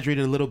 I'm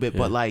exaggerating a little bit,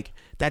 but like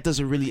that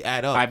doesn't really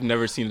add up. I've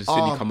never seen the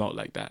city come out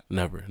like that.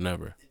 Never.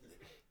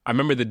 I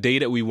remember the day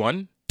that we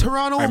won.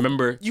 Toronto. I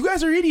remember you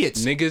guys are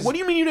idiots. niggas- What do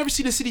you mean you never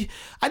seen the city?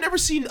 I never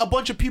seen a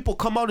bunch of people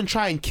come out and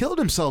try and kill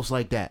themselves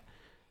like that.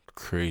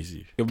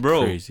 Crazy. Yo,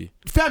 bro. Crazy.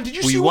 Fam, did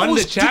you We see won what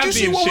was? the Did you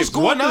see what was championship.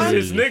 going What on?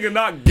 does this nigga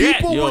not get?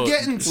 People Yo, were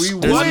getting there's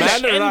squished. men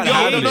that are not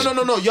having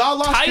it. No. Y'all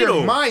lost Title.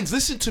 your minds.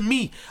 Listen to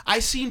me. I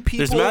seen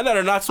people. There's men that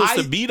are not supposed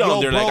to be down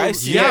there. Like, I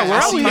see Yeah, that. we're I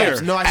out seen here.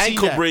 that. No, I seen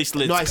Ankle that.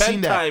 bracelets, No, I pen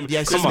seen that. time. Yeah,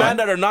 I There's seen men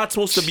that. that are not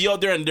supposed to be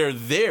out there and they're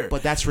there.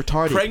 But that's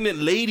retarded. Pregnant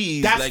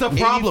ladies. That's like the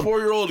problem.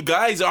 84-year-old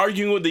guys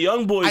arguing with the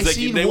young boys. I Like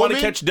seen they want to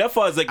women- catch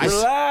deafas. Like,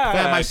 relax.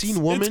 Fam, I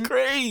seen women It's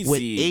crazy.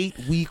 with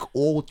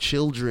 8-week-old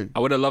children. I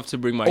would have loved to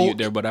bring my youth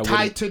there, but I tied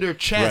wouldn't. to their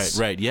chest.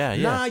 Right, yeah.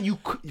 Nah, you.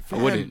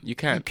 Fam, wouldn't. You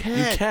can't.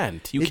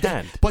 You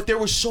can't. But there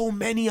were so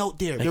many out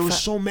there. There were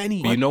so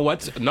many. You know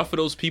what? Enough of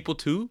those people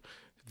too.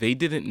 They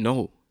didn't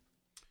know.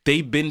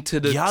 They've been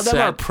to the Y'all that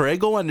are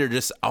prego and they're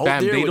just out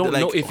Fam, there. they don't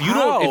like, know if you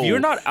how? don't if you're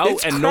not out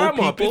It's and know cram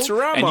up, people it's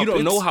ram and you up,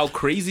 don't know it's- how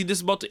crazy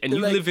this about to, and you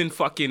like- live in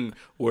fucking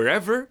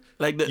wherever,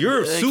 Like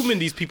you're like- assuming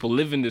these people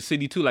live in the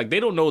city too. Like they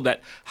don't know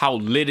that how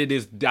lit it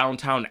is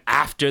downtown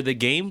after the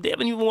game. They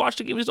haven't even watched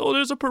the game. Just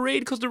there's a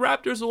parade because the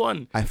Raptors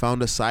won. I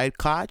found a side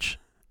couch.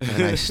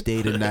 And I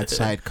stayed in that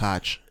side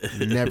couch.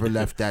 Never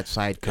left that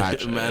side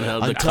couch. Man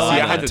held the until couch.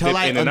 See, I had to dip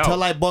in and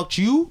until out. I booked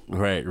you.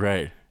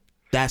 Right.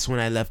 That's when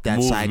I left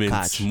that side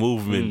couch.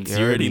 Movements. You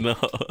You already heard know. You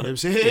know what I'm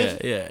saying?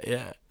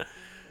 Yeah.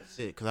 That's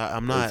it. Cause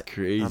I'm not. That's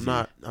crazy.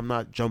 I'm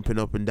not jumping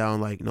up and down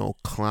like no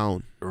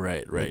clown.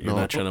 Right. You're No.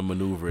 not trying to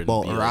maneuver and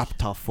But be like,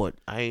 raptor foot.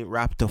 I ain't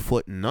raptor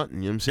foot and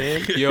nothing. You know what I'm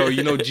saying? Yo,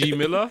 you know G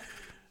Miller,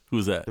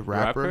 who's that? The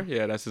rapper.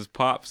 Yeah, that's his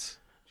pops.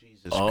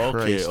 Jesus Oh,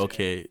 Christ.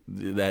 okay.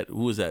 That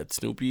who is that?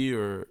 Snoopy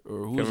or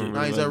who is it?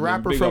 Nah, he's The a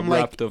rapper big from up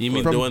like Raptor You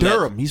mean foot. the from one that-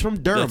 Durham. He's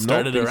from Durham. That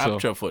started no? a think so.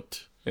 rapture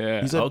foot.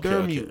 Yeah, He's a Okay.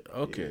 Durham.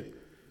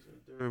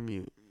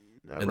 Durham.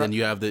 And then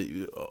you have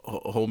the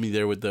homie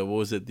there with the what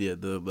was it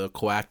the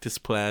coactus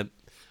plant.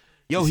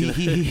 Yo,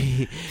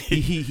 he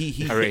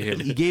I rate him.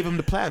 he gave him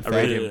the plan. Fam.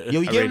 rate him.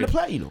 Yo, he I gave rate him the him.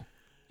 plan. You know.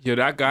 Yo,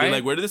 that guy. You're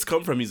like, where did this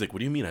come from? He's like, what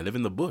do you mean? I live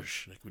in the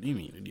bush. Like, what do you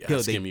mean? And you Yo,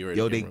 asking me where it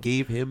they came from.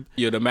 gave him.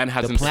 Yo, the man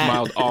hasn't plan.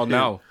 smiled all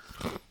now.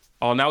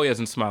 All now he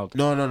hasn't smiled.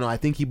 No. I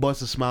think he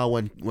bust a smile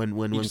when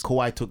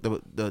Kawhi took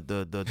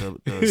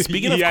the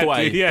Speaking of He had to,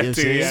 Kawhi, he had you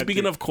to, know he what I'm had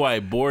speaking to. of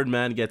Kawhi, bored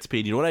man gets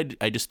paid. You know what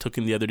I just took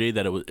in the other day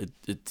that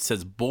it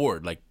says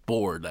board, like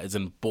board, as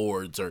in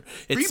boards, or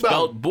it's Rebound.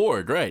 spelled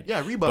board, right?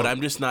 Yeah, rebound. But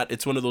I'm just not.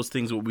 It's one of those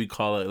things what we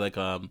call it like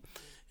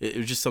It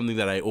was just something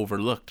that I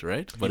overlooked,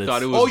 right? But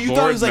thought it was Oh, you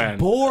thought it was like man.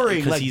 boring,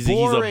 because like he's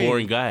boring. a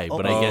boring guy.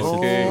 But I guess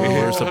Okay. it's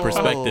reverse of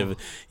perspective.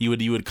 You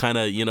would kind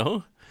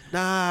of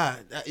Nah,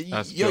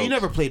 That's yo, you jokes.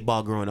 never played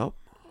ball growing up.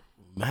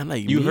 man,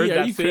 like You me, heard are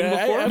that you thing crazy?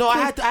 before? No, I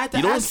had to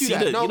You don't ask you see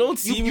that. that. No, You don't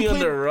see me on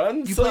played- the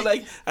run. you So played-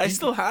 like, I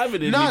still have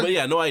it in Nah, me. But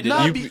yeah, no, I didn't.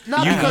 nah, You- be-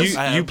 nah, You, because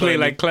I you have play played-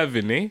 like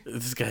Clevin, eh?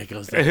 This guy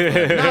goes like,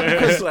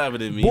 I still have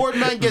it in me. board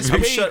man gets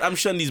I'm, paid. I'm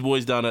shutting these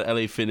boys down at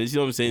LA Fitness. You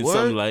know what I'm saying? Word?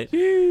 Something like.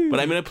 But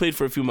I mean, I played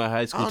for a few of my high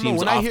I school don't know, teams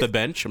when I off hear- the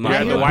bench. I'm When not I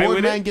had gonna hear the lie. why board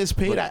with man it? gets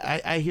paid,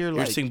 I hear You're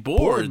like saying board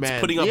boards, man.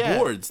 putting up Yeah.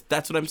 boards.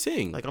 That's what I'm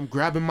saying. Like I'm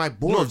grabbing my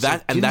board. No,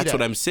 that and that's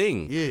what I'm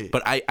saying. Yeah.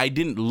 But I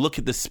didn't look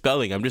at the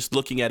spelling. I'm just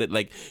looking at it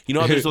like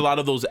how there's a lot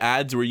of those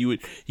ads where you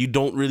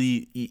don't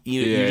really you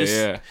Yeah, just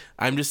yeah.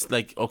 I'm just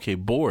like okay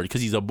bored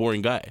because he's a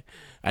boring guy.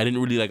 I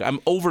didn't really like. I'm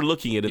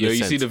overlooking it in Yo, a you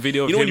sense. see the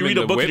video of You know when him you read in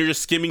a the book whip? and you're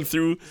just skimming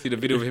through. See the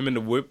video of him in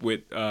the whip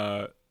with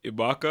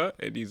Ibaka,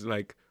 and he's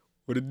like,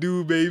 "What it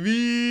do,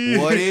 baby?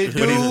 What it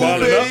But he's do,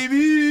 balling up.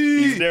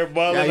 baby? He's there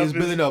balling Yeah, he up was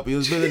his- building up. He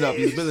was building up.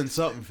 He was building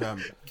something,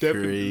 fam.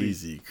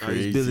 Crazy,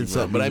 building man.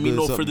 something. But I He's mean,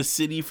 no, building for the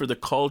something. city, for the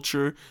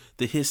culture,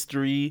 the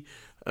history.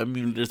 I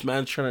mean, there's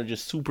man trying to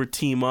just super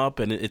team up,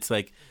 and it's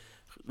like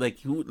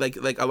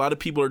a lot of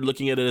people are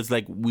looking at it as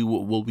like,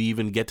 will we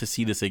even get to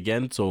see this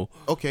again? So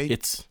Okay.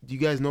 it's Do you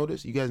guys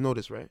notice? You guys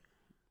notice, right?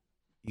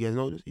 You guys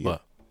notice? Yeah.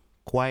 what?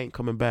 Kawhi ain't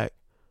coming back.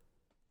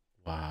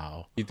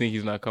 Wow. You think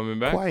he's not coming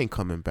back?" Kawhi ain't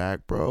coming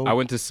back, bro. I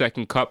went to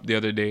Second Cup the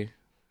other day,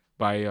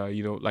 by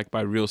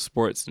by Real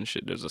Sports and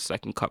shit. There's a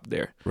Second Cup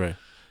there. Right.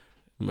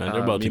 Man,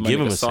 they're about Me to and my give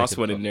him nigga a sauce second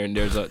went in cup.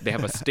 there, and they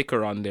have a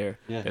sticker on there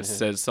that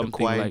says the something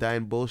Kawhi and like,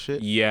 dying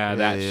bullshit. yeah,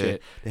 that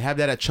shit. They have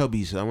that at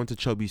Chubby's. I went to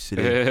Chubby's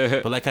today.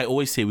 But like I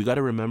always say, we got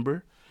to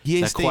remember He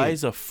ain't that staying. Kawhi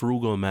is a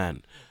frugal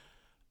man.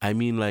 I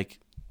mean, like,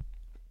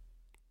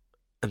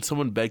 and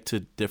someone begged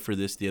to differ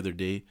this the other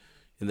day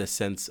in the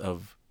sense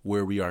of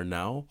where we are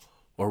now,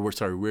 or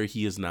where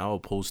he is now,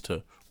 opposed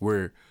to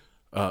where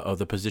of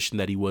the position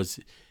that he was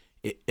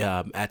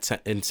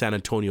in San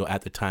Antonio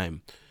at the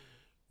time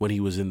when he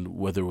was in,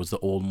 whether it was the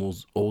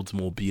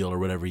Oldsmobile or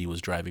whatever he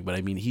was driving. But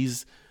I mean,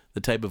 he's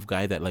the type of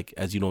guy that, like,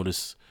 as you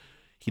notice,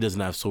 he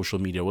doesn't have social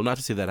media. Well, not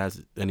to say that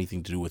has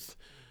anything to do with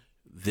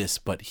this,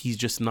 but he's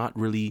just not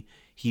really,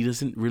 he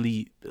doesn't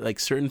really, like,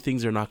 certain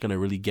things are not going to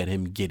really get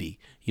him giddy.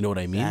 You know what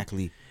I mean?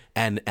 Exactly.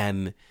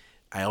 And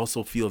I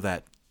also feel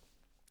that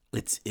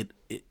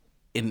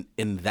in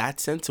that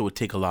sense, it would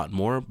take a lot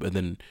more. But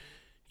then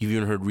you've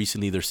even heard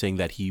recently they're saying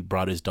that he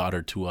brought his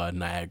daughter to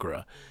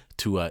Niagara.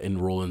 to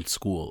enroll in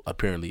school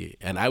apparently.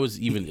 And I was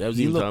even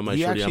telling my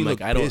shorty, I'm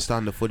like, I don't pissed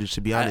on the footage,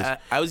 to be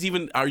honest. I was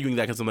even arguing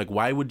that because I'm like,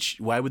 why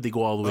would they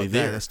go all the way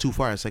there? That's too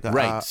far. It's like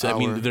right. So I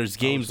mean, there's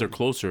games they're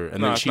closer,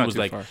 and then she was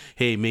like,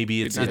 hey,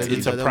 maybe it's a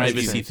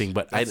privacy thing,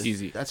 but that's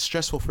easy. That's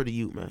stressful for the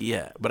youth, man.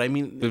 Yeah, but I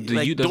mean,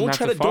 the youth don't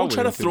try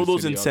to throw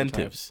those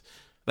incentives.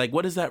 Like,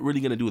 what is that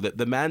really gonna do? That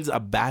the man's a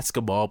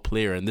basketball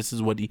player, and this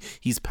is what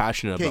he's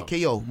passionate about. Okay,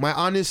 yo, my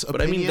honest opinion.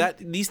 But I mean, that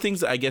these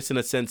things, I guess, in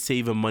a sense,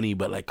 save him money.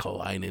 But like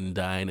Wine and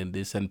Dine and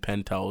this and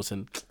Penthouse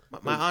and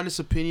my honest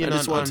opinion. I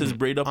just wants his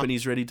braid up and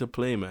he's ready to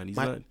play, man. He's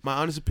not. My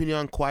honest opinion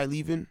on Kawhi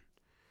leaving.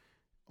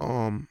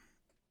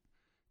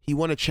 He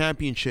won a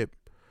championship,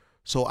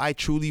 so I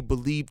truly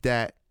believe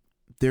that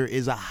there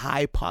is a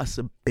high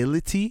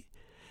possibility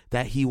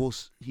that he will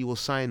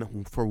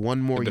sign for one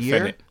more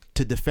year.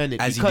 To defend it,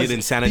 as he did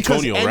in San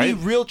Antonio, right? Any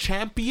real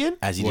champion,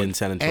 as he did in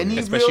San Antonio,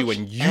 especially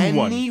when you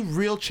won. Any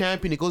real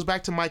champion, it goes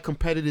back to my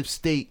competitive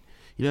state.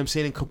 You know what I'm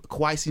saying? And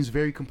Kawhi seems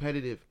very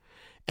competitive.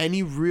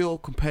 Any real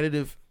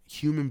competitive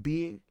human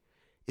being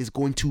is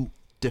going to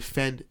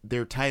defend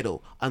their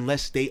title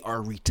unless they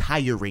are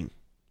retiring.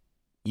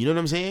 You know what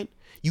I'm saying?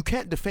 You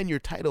can't defend your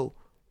title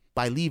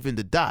by leaving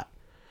the dot.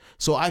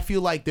 So I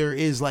feel like there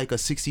is like a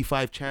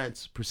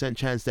 65%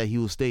 chance that he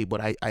will stay,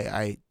 but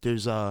I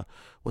there's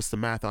what's the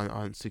math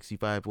on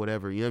 65,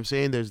 whatever, you know what I'm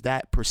saying? There's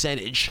that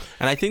percentage.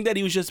 And I think that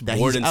he was just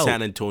bored in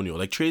San Antonio.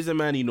 Like, Trey's a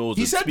man, he knows.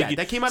 He said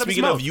that came out of his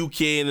mouth. Speaking of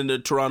UK and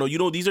then Toronto, you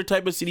know, these are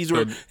type of cities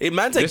where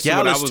man's like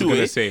Gallus too.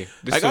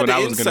 I got the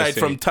insight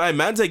from time.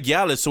 Man's like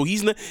Gallus, so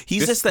he's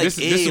just like, this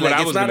is what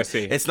I was gonna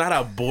say. It's not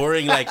a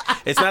boring, like,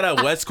 it's not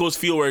a West Coast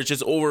feel where it's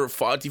just over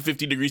 40,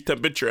 50 degrees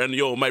temperature and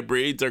yo, my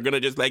braids are gonna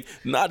just like,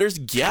 nah, there's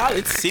Gallus.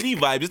 It's city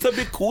vibes. It's a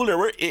bit cooler.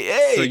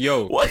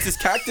 What's this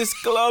Cactus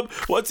Club?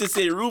 What's this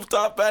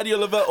rooftop patio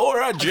level?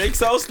 Or at Drake's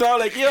house now?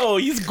 Like, yo,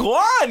 he's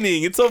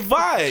guaning. It's a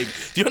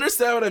vibe. Do you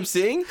understand what I'm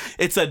saying?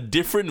 It's a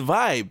different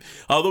vibe.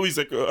 Although he's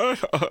like,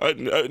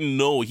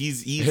 no,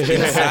 he's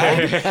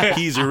inside.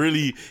 He's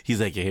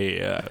like,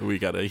 hey, we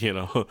gotta,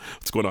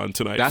 what's going on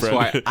tonight? That's friend?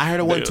 why I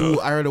heard a 1-2.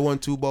 I heard a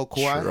 1-2 about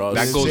Kawhi. Sure,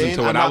 that goes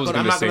into what I was gonna say.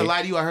 I'm not gonna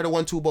lie to you. I heard a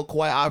 1-2 about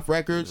Kawhi off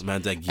records.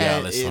 Man's like, yeah,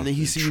 listen.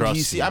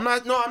 I'm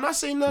not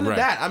saying none of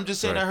that. I'm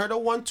just saying I heard a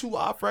 1-2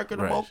 off record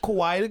about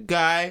Kawhi the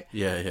guy.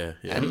 Yeah.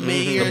 And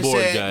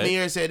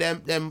Mayor said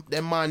them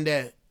man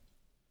there,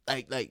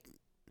 like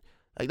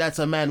that's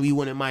a man we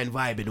wouldn't mind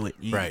vibing with.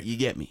 You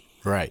get me?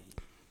 Right.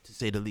 To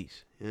say the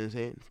least. You know what I'm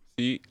saying?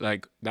 See,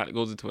 like, that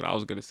goes into what I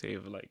was gonna say.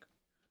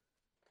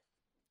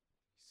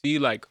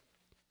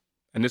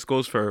 And this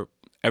goes for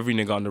every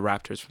nigga on the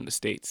Raptors from the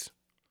States,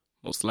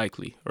 most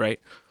likely, right?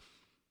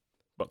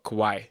 But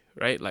Kawhi,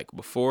 right? Like,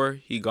 before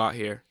he got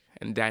here,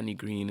 and Danny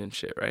Green and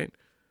shit, right?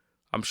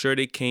 I'm sure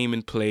they came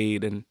and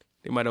played, and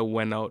they might have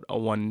went out a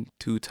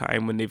 1-2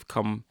 time when they've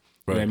come.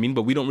 Right. You know what I mean?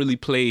 But we don't really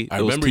play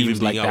those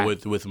teams like that. I remember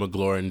even being out with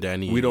McGlure and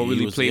Danny. We don't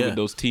really play with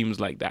those teams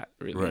like that,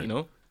 really, you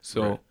know?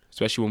 So,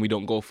 especially when we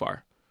don't go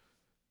far.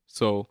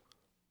 So,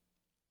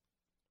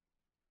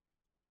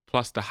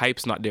 plus the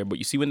hype's not there. But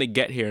you see when they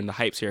get here and the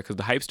hype's here, because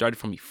the hype started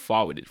from he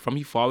forwarded.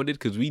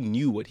 Because we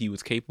knew what he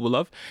was capable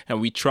of, and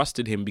we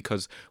trusted him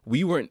because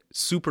we weren't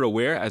super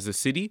aware as a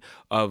city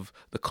of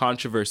the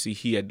controversy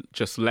he had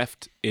just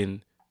left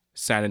in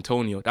San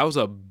Antonio. That was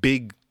a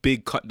big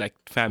cut. Like,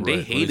 fam,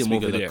 they hate him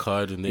over there.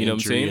 Cut and the you know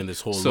what I'm saying? And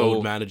this whole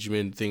load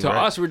management thing. To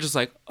us, we're just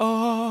like,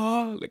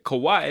 oh, like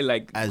Kawhi,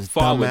 like, as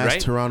forward, dumbass right?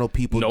 Toronto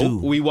people do. No,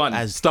 we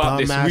won. Stop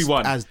this. We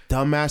won. As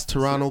dumbass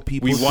Toronto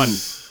people we won. do.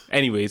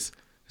 Anyways,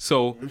 so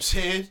You know what I'm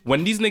saying?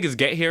 when these niggas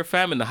get here,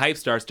 fam, and the hype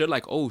starts, they're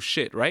like, oh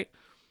shit, right?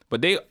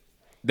 But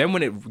then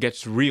when it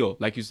gets real,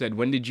 like you said,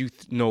 when did you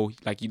know,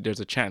 like,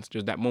 there's a chance,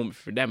 there's that moment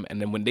for them. And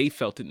then when they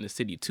felt it in the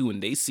city too,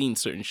 and they seen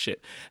certain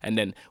shit, and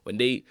then when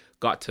they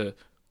got to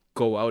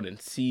go out and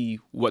see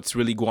what's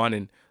really going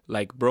on,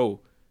 like,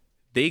 bro,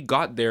 they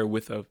got there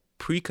with a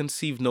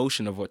preconceived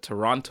notion of what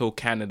Toronto,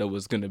 Canada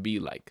was gonna be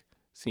like,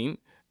 seen?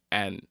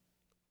 And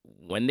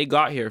when they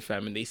got here,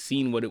 fam, and they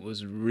seen what it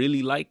was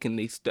really like, and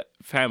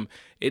fam,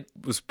 it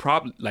was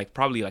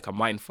probably like a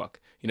mind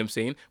fuck, you know what I'm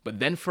saying? But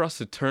then for us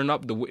to turn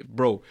up the way,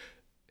 bro,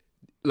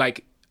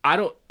 like,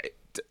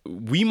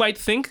 we might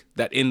think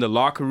that in the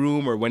locker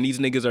room or when these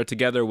niggas are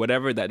together or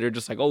whatever, that they're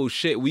just like, oh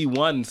shit, we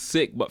won,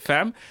 sick. But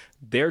fam,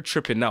 they're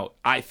tripping out,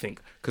 I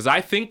think. Because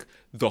I think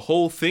the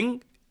whole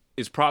thing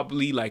is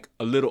probably like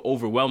a little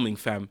overwhelming,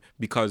 fam,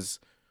 because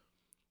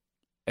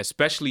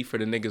especially for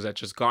the niggas that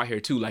just got here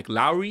too. Like,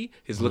 Lowry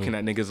is looking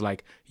at niggas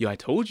like, yo, I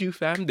told you,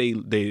 fam,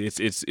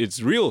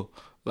 it's real.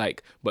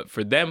 Like, but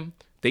for them,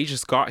 they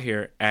just got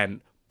here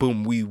and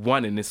boom, we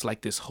won. And it's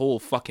like this whole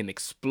fucking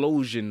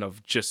explosion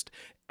of just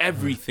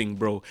everything,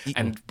 bro.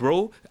 And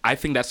bro, I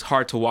think that's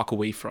hard to walk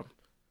away from.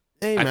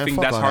 Hey, man, I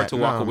think that's hard to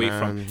walk away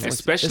from,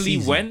 especially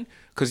when,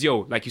 because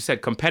yo, like you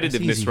said,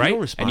 competitiveness,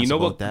 right? And you know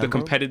what the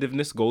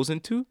competitiveness goes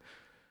into?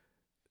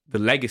 The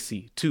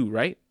legacy too,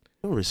 right?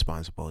 You're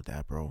responsible with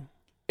that, bro.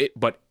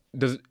 But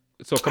does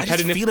so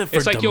competitive. feel it for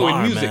it's like in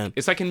DeMar, music. man.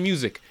 It's like in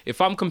music.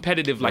 If I'm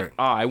competitive, like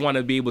I want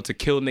to be able to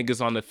kill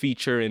niggas on the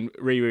feature and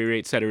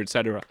et cetera, et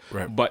cetera.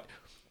 Right. But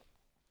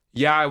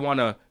yeah, I want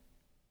to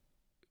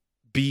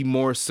be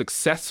more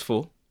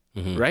successful,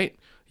 right?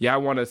 Yeah, I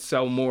want to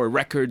sell more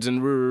records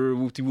and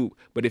whoop-de-whoop.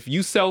 But if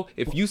you sell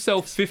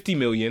 50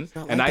 million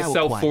and like I that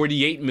sell with Kawhi.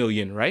 48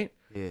 million, right?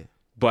 Yeah.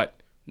 But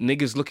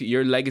niggas look at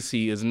your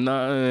legacy as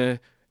not.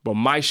 But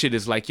my shit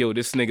is like, yo,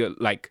 this nigga,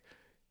 like,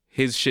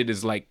 his shit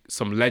is like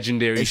some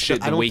legendary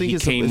shit. The way he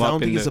came up. I don't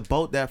think it's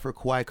about that for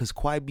Kawhi, because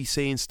Kawhi be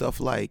saying stuff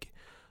like,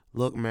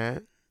 "Look,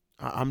 man,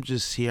 I'm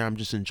just here. I'm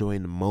just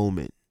enjoying the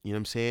moment." You know what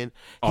I'm saying?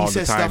 All He the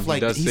says time. stuff He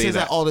like does he say says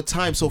that that. all the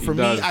time. So for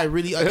me, does. I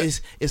really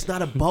it's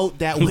not about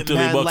that with Until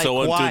man he like bucks a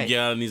 1-2 Kawhi.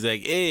 gal and he's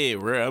like, "Hey,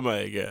 where am I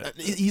again?"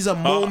 He's a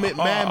moment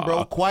man,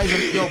 bro.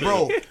 Kawhi's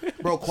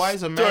bro.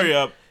 Kawhi's a man. Story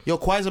up. Yo,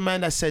 Kawhi's a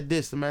man that said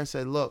this. The man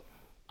said, "Look,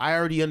 I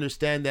already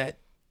understand that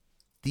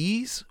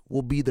these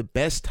will be the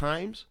best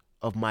times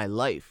of my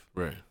life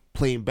Right.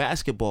 playing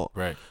basketball."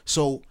 Right.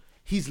 So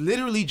he's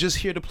literally just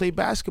here to play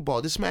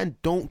basketball. This man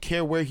don't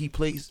care where he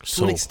plays to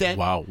So an extent.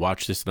 wow,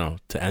 watch this now.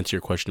 To answer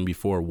your question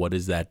before, what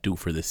does that do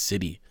for the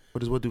city? What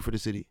does what do for the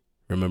city?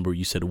 Remember,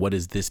 you said, what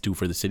does this do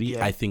for the city?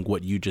 Yeah. I think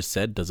what you just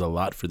said does a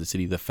lot for the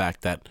city. The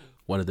fact that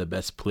one of the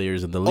best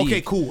players in the league.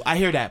 Okay, cool. I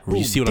hear that. You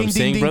Boom. see what ding, I'm ding,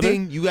 saying, ding, brother?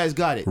 Ding. You guys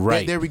got it.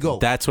 Right. There we go.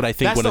 That's what I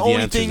think That's one of the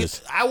only answers thing.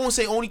 is. I won't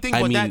say only thing,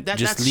 I but mean, that's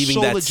just leaving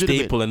so that legitimate.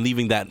 staple and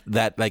leaving that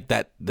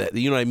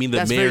you know what I mean? The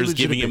That's very mayor's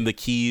giving him legitimate. the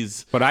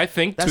keys. But I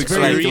think That's to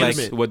very experience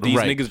legitimate. what these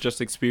Right. niggas just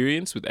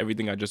experienced with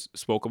everything I just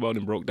spoke about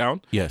and broke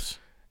down, Yes.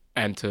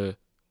 and to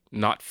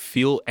not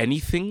feel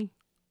anything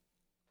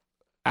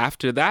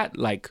after that,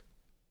 like,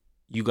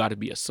 you got to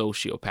be a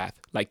sociopath.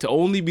 Like, to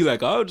only be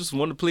like, oh, I just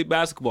want to play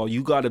basketball,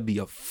 you got to be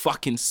a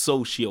fucking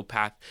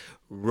sociopath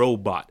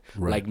robot.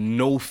 Right. Like,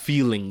 no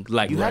feeling.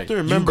 Like, You have to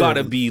remember, you got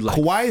to be like,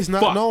 Kawhi is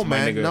not. fucked, No, my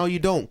man. nigga. No, you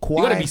don't. Kawhi,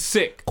 You got to be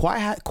sick.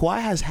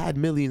 Kawhi has had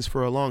millions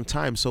for a long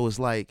time, so it's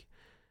like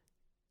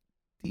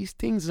these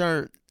things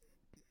aren't.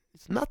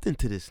 It's nothing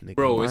to this nigga,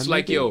 Bro, man. it's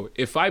like, Nigga, yo,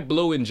 if I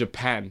blow in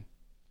Japan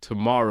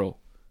tomorrow,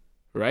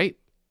 right?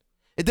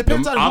 It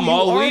depends on who I'm you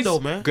always are, though,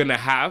 man. gonna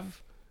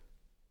have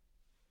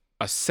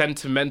a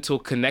sentimental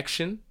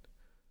connection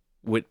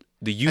with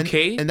the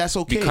UK, and that's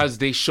okay. because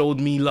they showed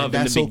me love And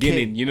in that's the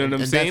beginning. okay. You know what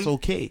I'm and saying? That's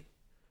okay.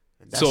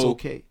 And that's So-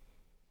 okay.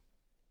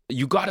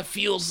 You gotta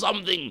feel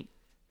something.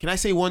 Can I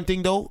say one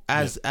thing though?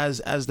 As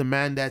the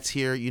man that's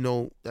here, you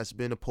know, that's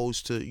been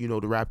opposed to, you know,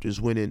 the Raptors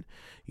winning,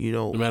 you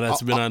know. The man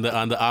that's been on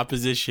the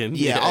opposition.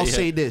 Yeah, I'll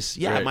say this.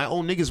 Yeah, Right. my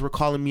own niggas were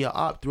calling me a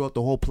op throughout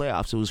the whole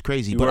playoffs. It was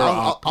crazy. You but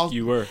were. I'll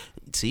You were.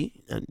 see,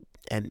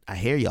 and I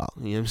hear y'all.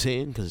 You know what I'm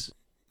saying? Because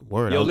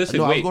word. Yo, I was- listen,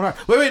 no, I was wait. going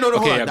hard. Wait, no, Okay,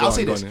 hold yeah, on. go I'll on,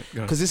 say go this on,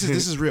 go on. because this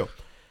is real.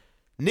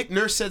 Nick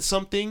Nurse said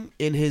something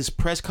in his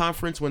press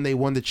conference when they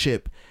won the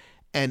chip,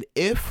 and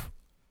if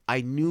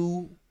I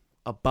knew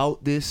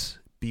about this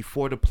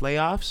before the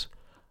playoffs,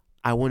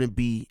 I wouldn't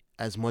be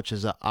as much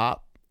as a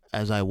op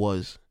as I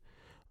was.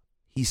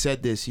 He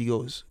said this. He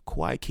goes,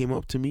 Kawhi came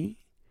up to me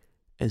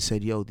and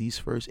said, yo, these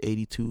first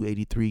 82,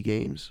 83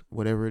 games,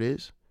 whatever it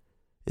is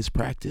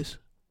practice.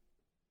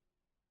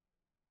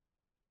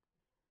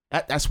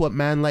 That's what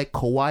man like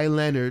Kawhi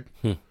Leonard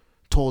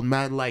told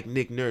man like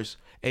Nick Nurse.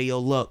 Hey, yo,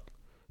 look,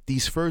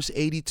 these first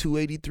 82,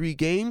 83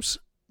 games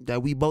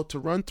that we about to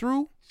run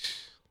through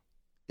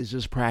is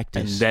just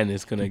practice. And then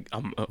it's gonna,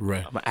 I'm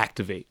Right. gonna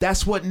activate.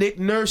 That's what Nick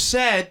Nurse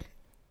said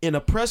in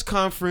a press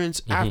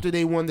conference after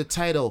they won the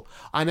title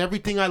on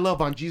Everything I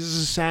Love on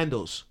Jesus'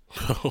 Sandals.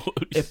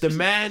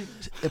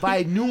 If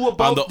I knew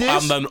about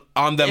this,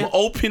 on them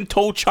open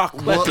toe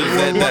chocolate Well,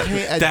 that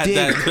hey,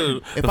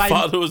 the if I-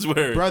 father was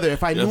wearing. brother,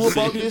 if I knew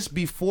about this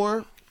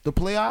before the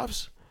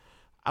playoffs,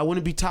 I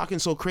wouldn't be talking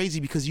so crazy,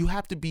 because you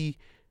have to be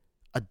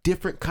a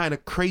different kind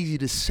of crazy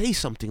to say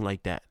something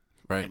like that.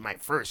 Right. In my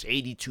first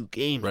 82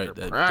 games, Right,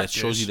 that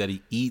shows you that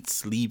he eats,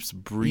 sleeps,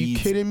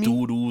 breathes, kidding me?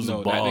 doodles, No,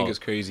 and that ball. nigga's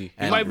crazy. He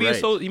And- might be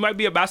right. he might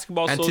be a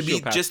basketball And to be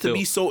sociopath just still. to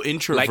be so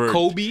introvert, like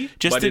Kobe,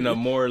 just but to, in a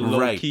more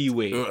low key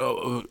way.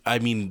 I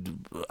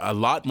mean, a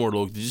lot more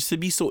low. Just to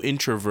be so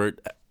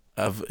introvert,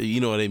 of you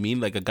know what I mean,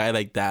 like a guy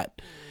like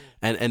that,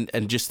 and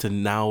just to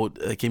now,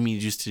 like I mean,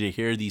 just to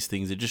hear these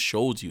things, it just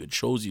shows you. It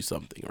shows you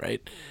something,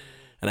 right?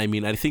 And I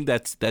mean, I think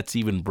that's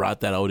even brought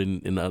that out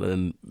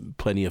in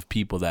plenty of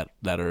people that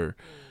are.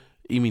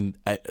 I mean,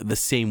 the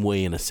same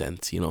way in a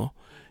sense, you know,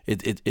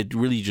 it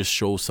really just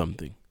shows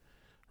something,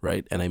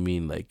 right? And I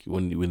mean, like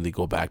when they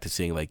go back to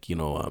saying, like, you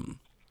know,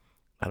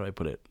 how do I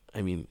put it?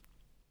 I mean,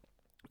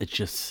 it's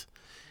just.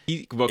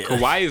 But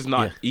Kawhi is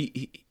not.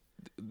 Yeah.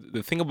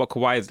 The thing about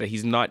Kawhi is that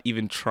he's not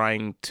even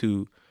trying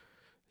to.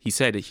 He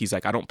said he's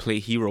like, I don't play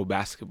hero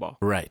basketball.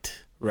 Right.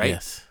 Right.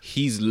 Yes.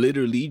 He's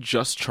literally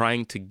just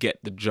trying to get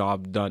the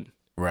job done.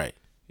 Right.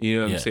 You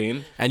know what I'm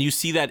saying? And you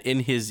see that in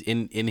his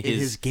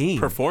game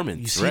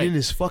performance. You see it in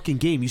his fucking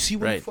game. You see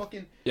when he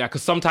fucking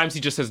because sometimes he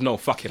just says no,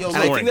 fuck it. And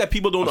I think that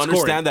people don't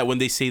understand that when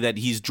they say that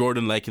he's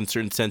Jordan-like in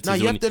certain senses. No,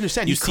 you have to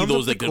understand. You see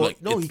those that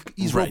like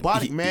he's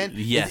robotic, man.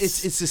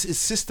 Yes, it's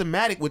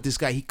systematic with this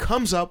guy. He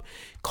comes up,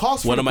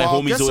 calls for one the of my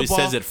ball, homies always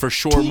says it for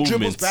sure. Two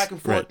dribbles back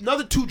and forth,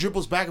 another 2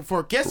 dribbles back and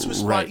forth. Gets to a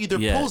spot, either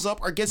pulls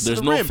up or gets to the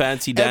rim. There's no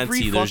fancy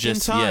dancy. There's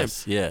just time.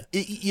 You know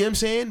what I'm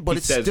saying? But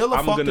it's still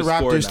a fuck the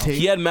Raptors take.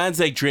 He had mans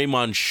like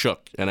Draymond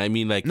shook, and I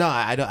mean like. No,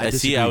 I don't. I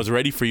disagree. I was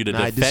ready for you to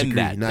defend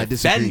that. No, I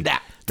disagree.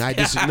 I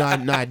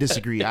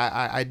disagree.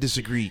 I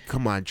disagree.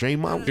 Come on,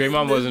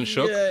 Draymond wasn't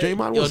shook.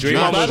 Draymond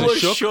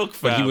wasn't shook,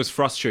 but he was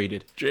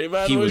frustrated. He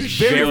was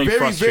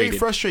very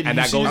frustrated. And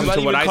that goes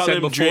into what I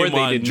said before.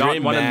 They did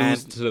not want to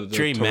lose to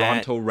the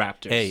Toronto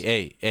Raptors.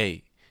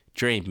 Hey,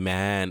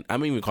 Draymond.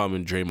 I'm even calling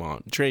him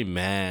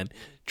Draymond.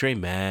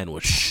 Draymond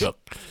was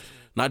shook,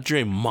 not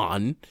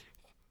Draymond.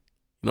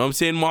 You know what I'm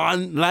saying,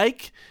 man?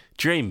 Like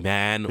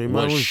Draymond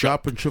was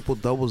dropping triple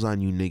doubles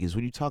on you niggas.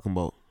 What are you talking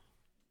about?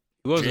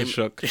 He wasn't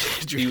shook.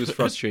 He was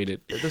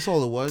frustrated. That's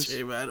all it was.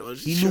 He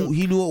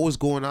knew what was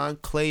going on.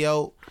 Clay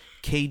out,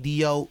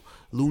 KD out,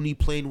 Looney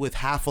playing with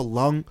half a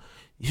lung.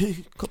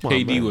 Come on,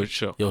 KD man. was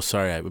shook. Yo,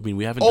 sorry. I mean,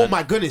 we haven't. Oh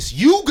my goodness,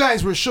 you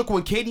guys were shook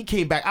when KD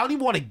came back. I don't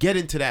even want to get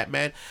into that,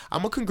 man. I'm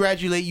gonna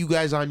congratulate you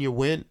guys on your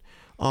win.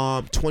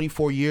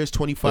 24 years,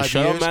 25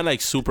 shout years. out, man,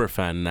 like super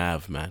fan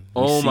Nav, man.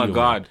 Oh my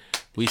God. Man.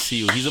 We see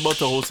you. He's about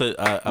to host a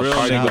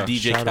party with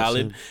DJ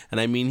Khaled, and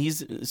I mean,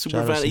 he's a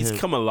super fan. He's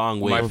come a long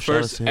way. My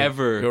first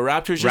ever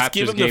Raptors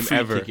game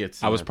ever.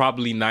 Tickets, I was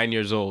probably 9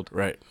 years old.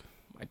 Right.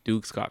 My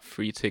Dukes got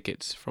free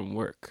tickets from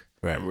work.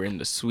 Right. And we're in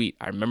the suite.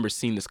 I remember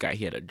seeing this guy.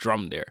 He had a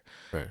drum there.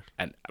 Right.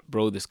 And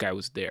bro, this guy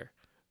was there.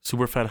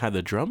 Superfan had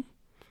the drum?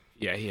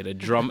 Yeah, he had a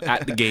drum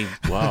at the game.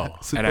 Wow.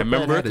 And I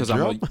remember because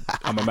I'm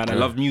a man. I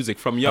love music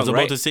from young. I was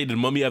about to say, did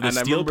Mummy have the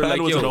steel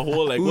panels in a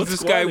hole? Like, who's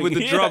this guy with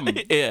the drum?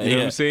 Yeah, you know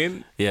what I'm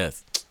saying?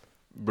 Yes.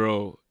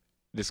 Bro,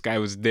 this guy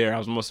was there.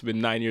 I must have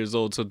been 9 years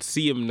old. So to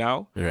see him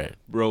now, right,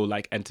 bro,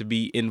 like, and to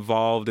be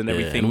involved and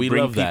everything, and we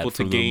bring love people that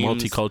to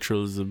games,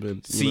 multiculturalism,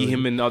 and see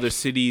him in other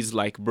cities,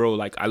 like, bro,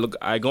 like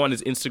I go on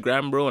his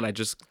Instagram, bro, and I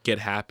just get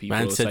happy.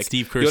 Man bro. said like,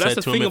 Steve Kerr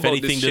said to him, if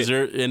anything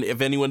deserves, and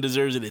if anyone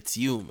deserves it, it's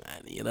you,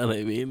 man. You know what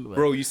I mean,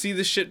 bro? You see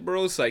this shit,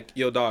 bro? It's like,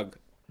 yo, dog,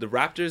 the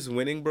Raptors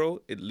winning,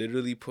 bro. It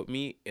literally put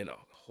me in a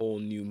whole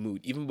new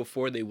mood. Even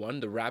before they won,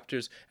 the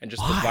Raptors and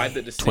just the vibe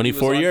that the city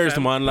 24 was on, years,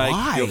 fam. man. Like,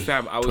 why? Yo,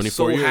 fam, I was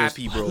so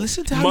happy, bro.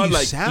 Listen to how you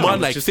sound. Man,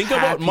 like, think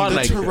about, man,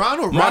 like,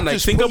 Toronto Raptors man, like,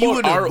 think put you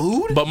about in a our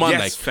mood? but man, yes,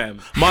 like,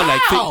 fam. Man,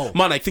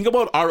 like, think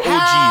about our OGs.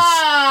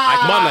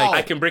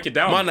 I can break it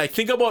down. Man, like,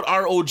 think about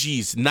our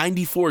OGs,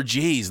 94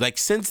 J's. Like,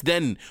 since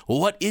then,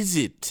 what is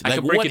it?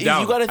 Like, break what it is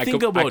down. you gotta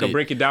think about it. I can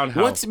break it down.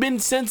 How? What's been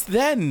since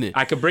then?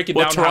 I could break it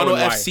down. Toronto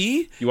how and FC?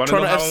 Why. You want to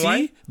know Toronto how and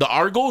why? FC? The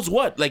Argos?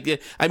 What?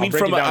 Like, I mean,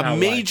 from a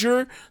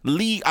major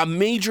league,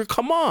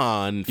 come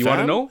on, you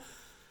want to know?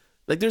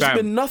 Like, there's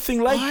been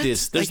nothing like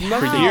this. There's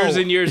nothing. For years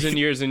and years and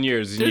years and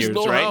years and years,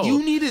 right?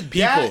 You needed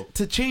that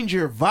to change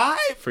your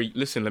vibe?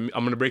 Listen, I'm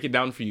going to break it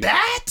down for you.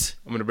 That?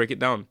 I'm going to break it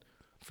down.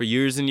 For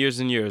years and years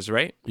and years,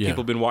 right? Yeah.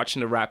 People been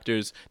watching the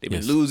Raptors. They've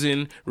been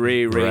losing.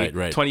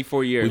 Right.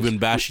 24 years. We've been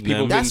bashing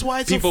them. That's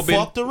why it's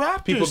fuck the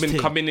Raptors. People been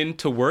coming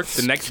into work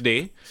the next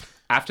day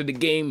after the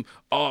game.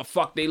 Oh,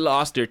 fuck, they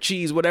lost their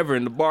cheese, whatever.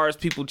 In the bars,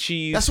 people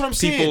cheese. That's what I'm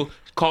saying. People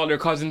call their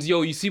cousins,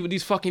 yo, you see what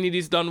these fucking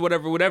idiots done,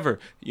 whatever.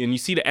 And you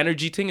see the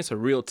energy thing, it's a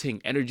real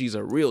thing. Energy is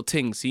a real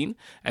thing, seen?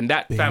 And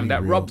that, fam,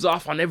 that rubs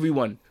off on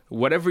everyone.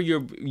 Whatever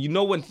you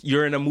know when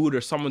you're in a mood or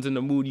someone's in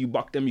a mood, you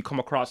buck them, you come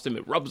across them,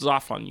 it rubs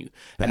off on you.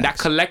 Facts. And that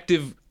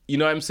collective, you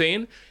know what I'm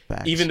saying?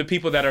 Facts. Even the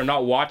people that are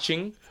not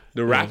watching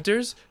the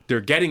Raptors, they're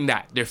getting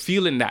that. They're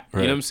feeling that.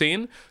 Right. You know what I'm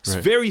saying? It's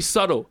very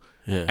subtle.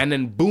 Yeah. And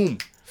then boom,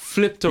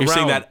 flipped around. You're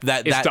saying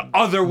that it's the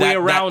other way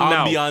around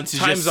now. Ambiance is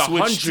times just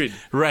 100.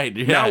 Right.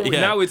 Yeah,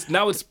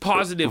 now it's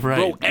positive, right.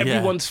 bro.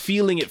 Everyone's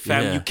feeling it,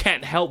 fam. Yeah. You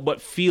can't help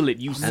but feel it.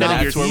 You said and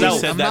it that's where yourself.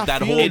 we said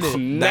that whole It's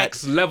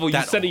next level.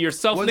 You said it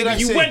yourself, nigga.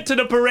 You went to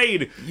the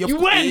parade. You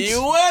went.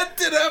 You went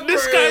to the parade.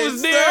 This guy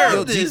was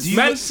there.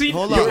 Man, see,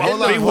 hold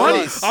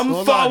on.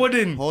 I'm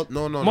forwarding.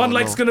 No.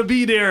 Monlike's gonna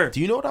be there. Do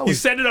you know what I was? He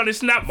said it on his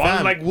snap.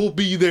 Monlike will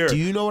be there. Do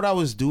you know what I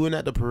was doing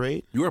at the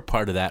parade? You were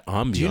part of that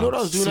ambiance. Do you know what I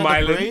was doing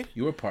Smiling. at the parade?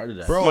 You were part of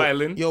that. Bro,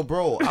 Smiling. Yo,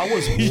 bro, I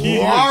was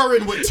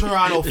warring with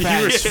Toronto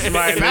fans.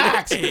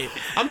 Facts.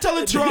 I'm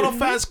telling Toronto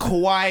fans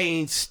Kawhi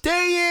ain't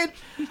staying.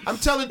 I'm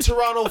telling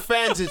Toronto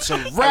fans it's a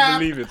wrap. I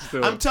believe it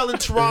still. I'm telling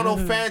Toronto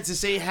fans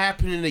this ain't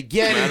happening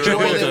again.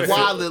 Enjoy it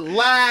while it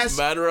lasts.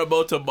 Man, we're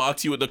about to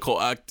box you with the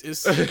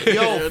coactus.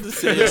 Yo,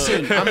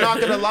 listen, I'm not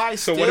gonna lie.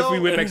 So what if we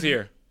win next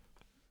year?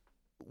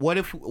 What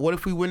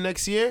if we win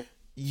next year?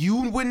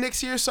 You win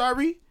next year,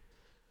 sorry.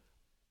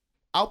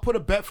 I'll put a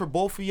bet for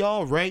both of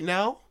y'all right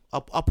now.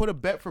 I'll put a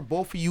bet for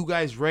both of you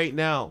guys right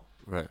now.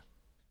 Right.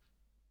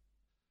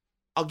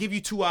 I'll give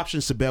you two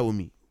options to bet with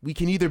me. We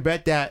can either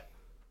bet that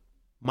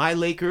my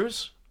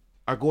Lakers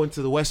are going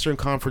to the Western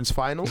Conference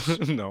Finals.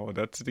 No,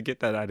 that's to get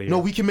that out of here. No,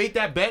 we can make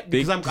that bet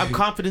because I'm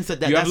confident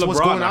that you that's have what's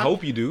LeBron, going on. I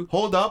hope you do.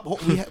 Hold up.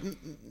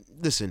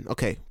 Listen,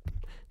 okay.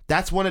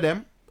 That's one of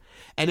them.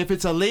 And if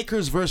it's a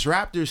Lakers versus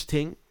Raptors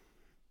thing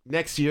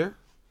next year,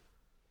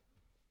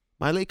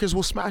 my Lakers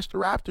will smash the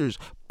Raptors.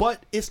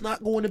 But it's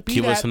not going to be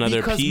Give that us another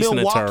because piece and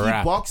it's a Milwaukee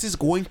wrap. Bucks is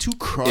going to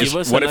crush. Give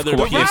us What if another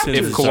Kawhi, piece and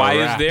if it's a Kawhi is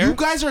wrap. there? You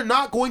guys are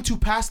not going to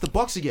pass the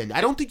Bucks again.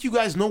 I don't think you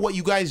guys know what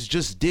you guys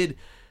just did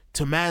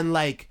to man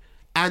like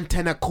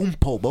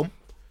Antetokounmpo, boom.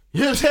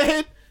 You know what I'm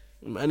saying?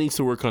 Man needs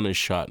to work on his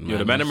shot, man. Yo,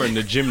 the man are in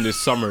the gym this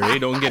summer. They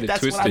don't get it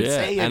That's what twisted. I'm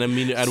saying. And I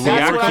mean, and That's we're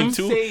what I'm working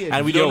too. saying.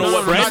 And we don't know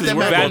what not prices that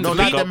we're man, going no, to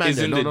not that pick up. man. is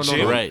in No, the no, no, gym.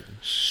 no. Right.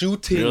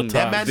 Shooting Real That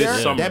talk. man this there,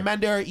 summer. that man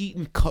there are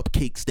eating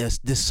cupcakes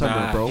this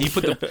summer, bro. He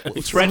put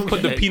the Fred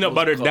put the peanut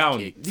butter down.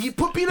 He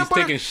put peanut He's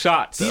butter. taking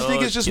shots. These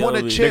niggas just want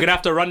to Kelly. They're chill. gonna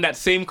have to run that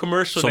same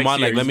commercial So, next man,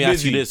 year. like, let me He's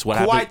ask you busy. this: What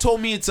Kawhi happens?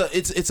 told me it's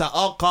an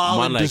alcohol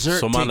Man, and like, dessert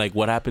so, man, thing. like,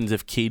 what happens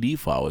if KD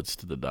forwards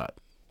to the dot?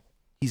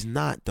 He's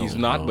not though. He's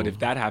not, but if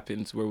that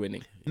happens, we're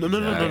winning. No.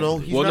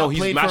 He's Well, not no, he's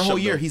playing for a whole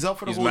mashup, year. though. He's out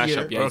for the He's whole mashup,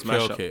 year. yeah. He's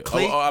mashed up.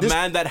 Clay- a this-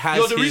 man that has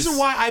Yo, the reason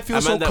why I feel a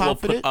man so that will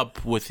confident- put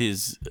up with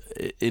his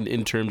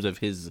in terms of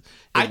his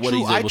I what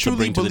he's able to truly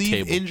bring to the believe,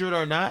 table. injured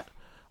or not,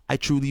 I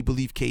truly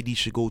believe KD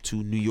should go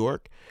to New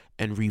York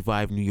and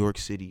revive New York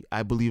City.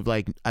 I believe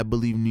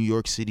New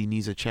York City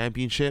needs a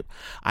championship.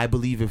 I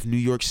believe if New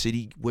York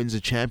City wins a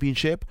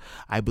championship,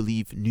 I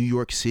believe New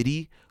York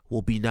City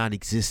will be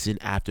non-existent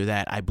after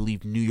that. I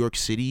believe New York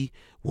City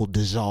will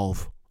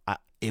dissolve.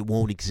 It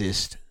won't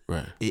exist.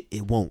 Right.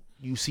 It won't.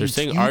 You see, They're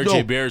saying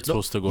RJ Barrett's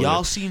supposed to go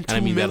Y'all there. seen And 2 I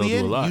mean, that'll do a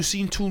million? lot. You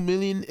seen 2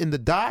 million in the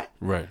dot?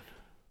 Right.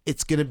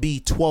 It's gonna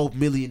be 12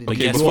 million. In But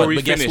New guess before what? we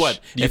But guess finish, what?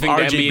 do you If think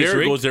the RJ NBA is Barrett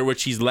rigged? goes there,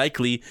 which he's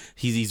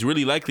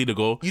really likely to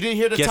go. You didn't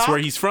hear the Guess talk? where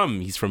he's from?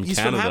 He's from He's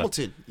Canada. from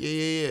Hamilton.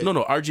 Yeah.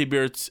 No, RJ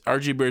Barrett's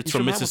He's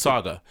from from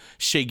Mississauga.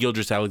 Shea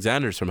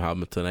Gilgeous-Alexander's from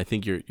Hamilton. I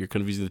think you're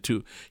confusing the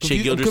two.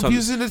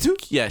 Confusing the two?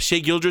 Yeah,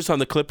 Shea Gilgeous on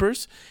the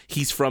Clippers.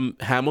 He's from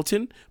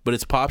Hamilton, but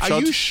it's Pop.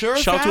 Are you sure,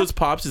 Shout to fam? his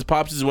pops. His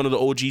pops is one of the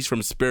OGs from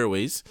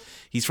Spiraways.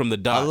 He's from the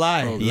Dot. A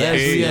lie. Oh,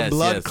 Leslie and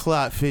Blood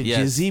Clot Fit.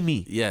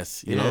 Jazimi.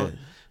 Yes, you Yeah. know.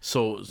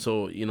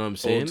 So you know what I'm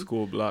saying? Old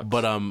school blocks.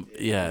 But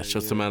yeah,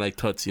 just a man like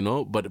Tuts, you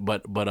know. But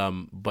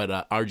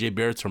RJ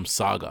Barrett's from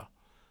Saga.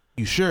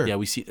 You sure? Yeah,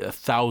 we see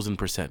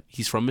 1,000%.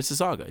 He's from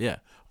Mississauga. Yeah,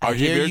 I RJ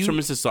hear Barrett's you. from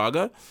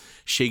Mississauga.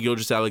 Shea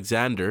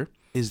Gilgeous-Alexander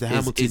Is the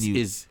Hamilton youth.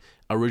 is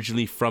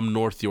originally from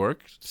North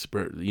York.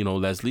 You know,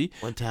 Leslie.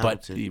 Went to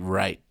But Hamilton.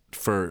 right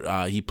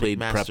for he played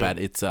prep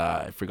McMaster. at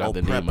I forgot Oh,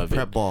 the prep- name of it.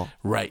 prep ball.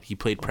 Right, he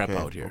played prep Okay,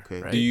 out here.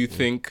 okay. Right? Do you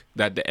think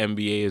that the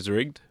NBA is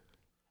rigged?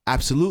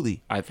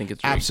 Absolutely. I think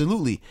it's rigged.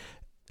 Absolutely.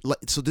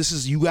 So this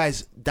is you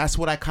guys. That's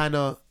what I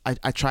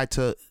tried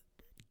to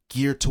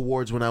gear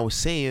towards when I was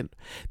saying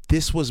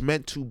this was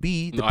meant to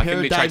be the No, I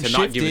think they paradigm tried to shifted.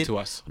 not give it to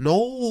us.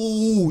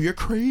 No, you're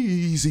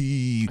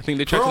crazy. I think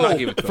they tried to not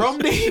give it to us.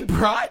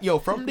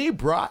 From they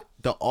brought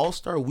the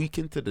All-Star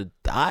Weekend to the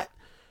Dot,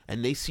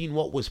 and they seen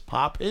what was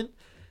popping,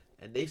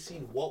 and they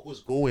seen what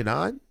was going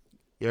on.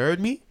 You heard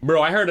me?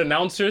 Bro, I heard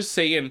announcers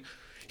saying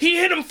he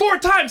hit him 4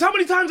 times. How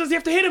many times does he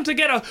have to hit him to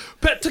get a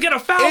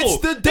foul?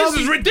 This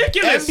is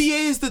ridiculous.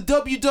 NBA is the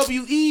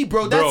WWE,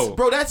 bro.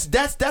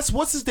 That's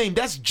what's his name?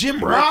 That's Jim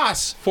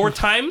Ross. 4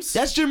 times?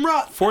 That's Jim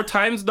Ross. 4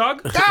 times,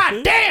 dog?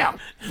 God damn.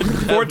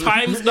 4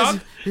 times, dog?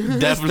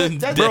 Devlin,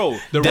 Bro,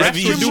 the refs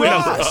Devin were doing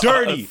us Ross.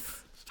 dirty.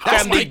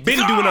 That's Fam, they've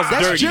been doing us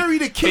That's dirty. Jerry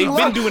the King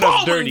They've been doing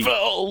us dirty.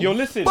 Hollandville. Yo,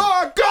 listen.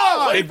 My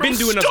God. They've been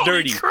doing us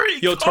dirty.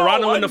 Yo,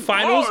 Toronto in the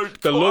finals,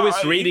 the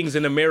lowest ratings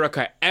in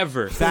America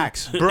ever.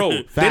 Facts.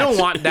 Bro, they don't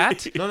want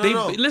that.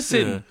 No.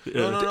 Listen,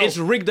 No. it's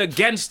rigged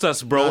against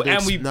us, bro, Nah,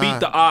 and we nah, beat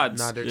the odds.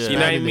 nah, they're You know what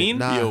I expanding it. mean?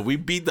 Nah. Yo, we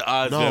beat the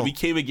odds, No. man. We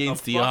came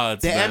against the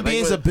odds. The man. NBA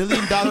is a $1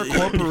 billion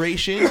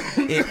corporation.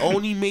 It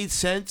only made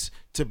sense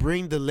to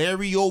bring the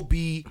Larry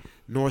O.B.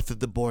 north of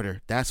the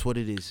border. That's what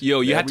it is.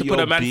 Yo, you had to put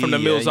a man from the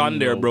Mills yeah, on you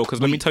there, know. bro.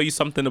 Because let me tell you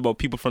something about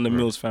people from the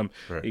Mills, fam.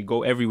 Right. They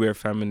go everywhere,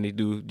 fam, and they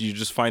do. You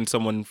just find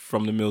someone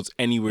from the Mills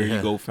anywhere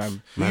you go,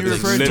 fam. Who Man's you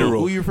like referring to?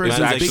 literal. Who you referring It's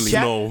to? Man's actually like Big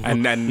Cat? Snow. And Who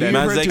you Man's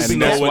referring like to? Big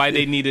that's Cat? why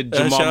they needed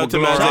Jamal Shout out to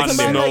McGraw Man's like on to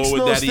there. Man like Snow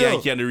with Snow Daddy still.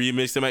 Yankee on the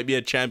remix. There might be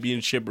a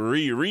championship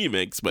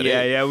remix, but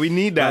Yeah, we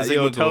need that. Man's like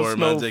Yo, with tell Lord,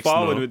 Snow Man's like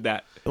forward Snow. with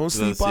that. Don't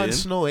sleep what I'm on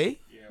saying? Snow, eh?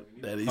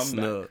 Daddy Come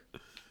Snow.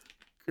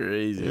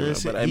 Crazy, Yeah, man.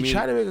 see, But I he mean,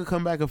 tried to make a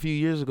comeback a few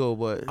years ago,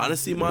 but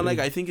honestly, man, like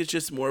I think it's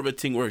just more of a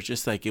thing where it's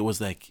just like it was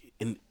like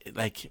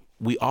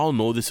we all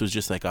know this was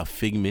just like a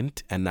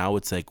figment, and now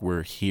it's like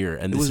we're here,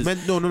 and it this was is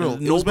meant. No. It was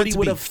meant nobody to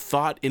would be. have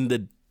thought in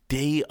the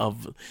day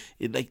of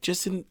it, like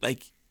just in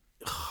like,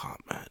 oh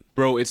man,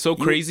 Bro, it's so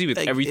crazy with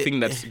like, everything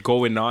that's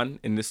going on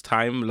in this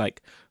time.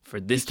 Like, for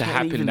this to can't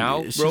happen even-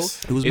 now, it's bro,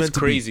 just- It was it's meant to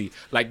be. crazy.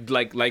 Like,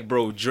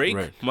 bro, Drake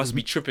Right. must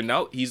be tripping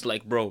out. He's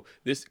like, bro,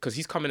 this, because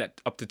he's coming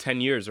at up to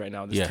 10 years right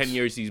now. This Yes. 10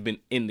 years he's been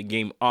in the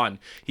game on.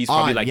 He's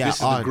probably On, like, yeah, this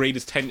is the on.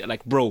 greatest 10.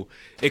 Like, bro,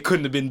 it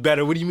couldn't have been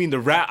better. What do you mean the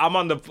rap? I'm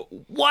on the,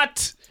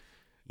 what?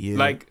 Yeah.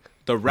 Like,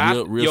 the rap,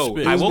 Real yo,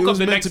 spit. I It woke was up the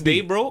meant next to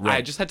be. day, bro. I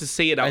Right. just had to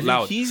say it out think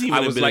loud. he's even I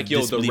a was bit like, of yo,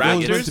 the disbelief. It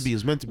was meant Raptors to be. It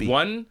was meant to be.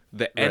 won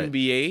the Right.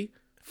 NBA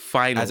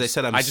finals. As I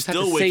said, I'm just had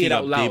still to say waking it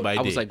out up loud. day by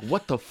I was day. like,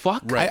 what the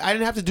fuck? Right. I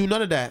didn't have to do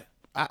none of that.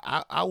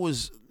 I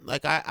was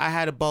like I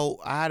had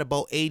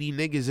about 80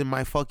 niggas in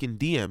my fucking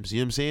DMs. You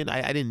know what I'm saying?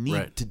 I didn't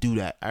need to do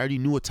that. I already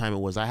knew what time it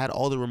was. I had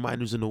all the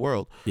reminders in the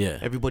world. Yeah.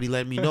 Everybody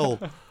let me know.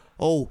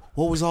 Oh,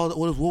 what was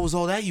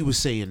all that you was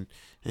saying?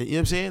 And, you know what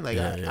I'm saying? Like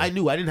I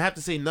knew. I didn't have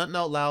to say nothing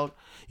out loud.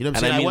 You know what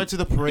I'm saying? I went to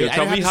the parade.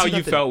 Tell me how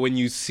you felt when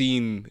you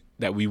seen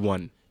that we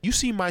won. You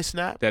see my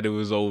snap? That it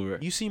was over.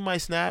 You see my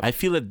snap? I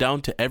feel it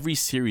down to every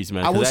series,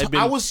 man.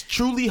 I was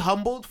truly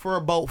humbled for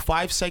about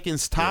 5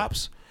 seconds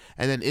tops,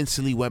 and then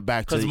instantly went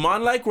back to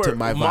Monlike to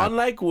my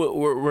vibe.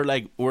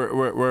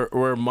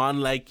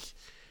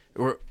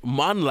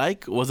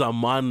 Monlike was a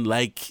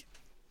Monlike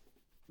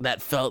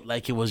that felt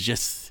like it was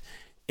just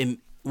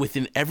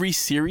within every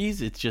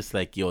series. It's just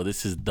like, yo,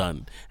 this is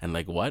done, and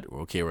like, what?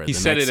 Okay, we're at he the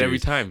said next it every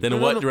series. time. Then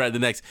what? We're at the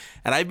next,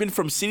 and I've been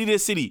from city to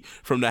city,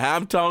 from the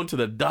Hamtown to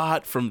the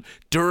Dot, from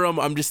Durham.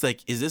 I'm just like,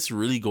 is this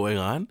really going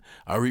on?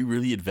 Are we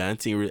really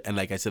advancing? And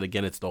like I said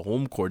again, it's the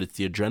home court, it's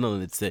the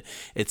adrenaline,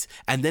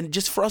 and then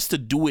just for us to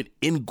do it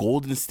in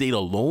Golden State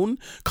alone.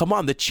 Come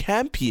on, the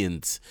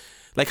champions.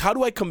 Like, how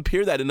do I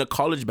compare that in a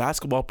college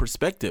basketball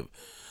perspective?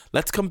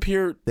 Let's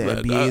compare the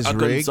NBA a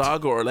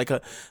Gonzaga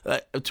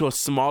or to a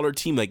smaller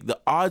team. Like, the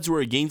odds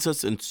were against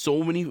us in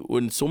so many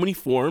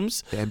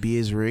forms. The NBA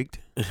is rigged.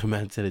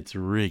 Man said it's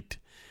rigged.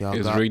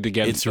 It's rigged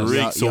again. It's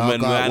rigged. So man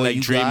like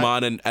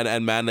Draymond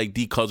and man like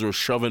D. Cousins were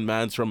shoving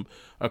mans from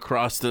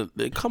across the.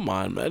 Come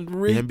on, man.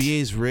 Rigged. The NBA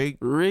is rigged.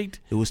 Rigged.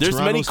 It was There's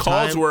Toronto's many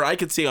calls time. where I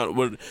could say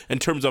in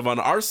terms of on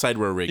our side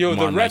we're rigged. Yo,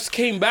 the Mon, refs like,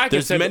 came back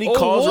there's and said, many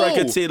calls where I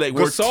could say like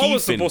we're Gasol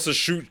was keeping. supposed to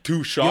shoot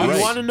 2 shots. You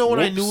Right. want to know when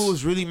I Whoops. knew it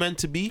was really meant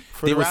to be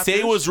for They the would Raptors? say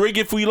it was rigged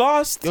if we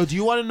lost. Yo, do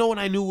you want to know when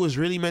I knew it was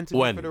really meant to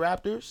When? be for the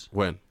Raptors?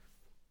 When?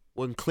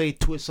 When Klay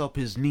twists up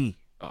his knee.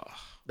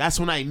 That's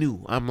when I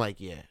knew. I'm like,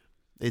 yeah,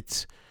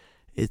 it's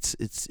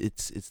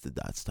the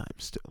Dots time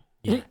still.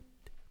 Yeah.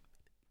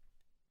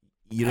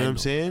 You know what I'm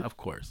saying? Of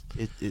course.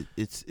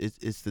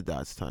 It's the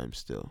Dots time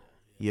still.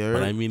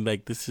 But I mean,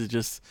 like, this is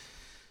just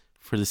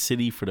for the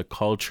city, for the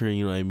culture.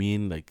 You know what I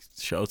mean? Like,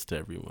 shouts to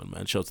everyone,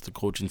 man. Shouts to the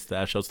coaching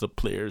staff. Shouts to the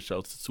players.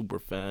 Shouts to super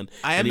fan.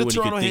 I am the Anyone you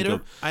Toronto can think hater.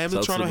 of. I am the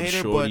Shouts to Toronto hater,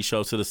 Shorty, but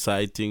shouts to the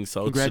side thing. Shouts to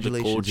the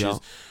congratulations,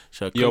 coaches.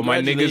 y'all. Yo, my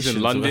niggas Congratulations,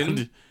 in London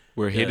man.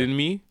 were hitting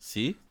me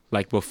See?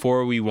 like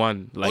before we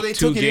won, like they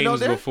 2 took it in out games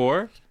there?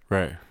 before,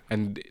 Right.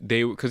 and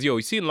they because you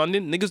see in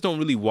London niggas don't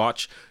really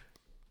watch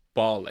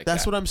ball like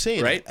That's that. what I'm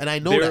saying, right? and I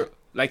know They're- that.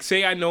 Like,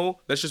 say I know.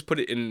 Let's just put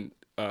it in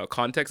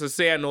context. Let's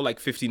say I know like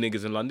 50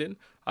 niggas in London.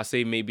 I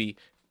say maybe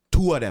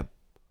 2 of them.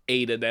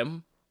 8 of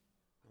them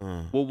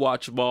will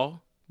watch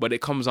ball, but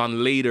it comes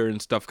on later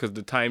and stuff because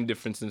the time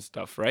difference and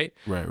stuff, right?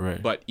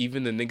 Right. But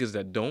even the niggas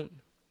that don't,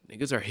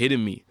 niggas are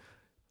hitting me.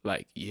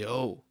 Like,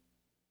 yo,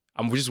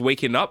 I'm just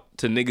waking up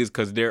to niggas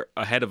because they're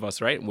ahead of us,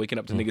 right? I'm waking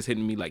up to niggas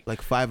hitting me like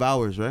 5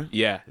 hours, right?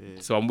 yeah.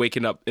 So I'm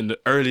waking up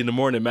early in the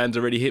morning. Man's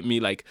already hit me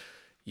like,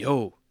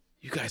 yo,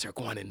 you guys are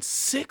going in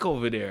sick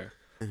over there.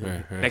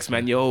 Right. Next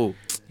man, yo,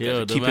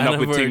 Yo, the keeping man up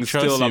with over, things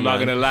trust still. you, I'm not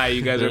man. gonna lie,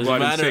 you guys There's are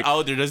going in man sick.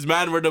 out there. There's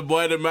man where the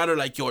boy, the man are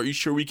like, yo, are you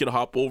sure we can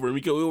hop over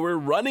and we're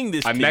running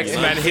this A thing? next you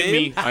know man what I'm hit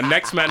me. saying? A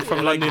next man from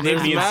Like, London hit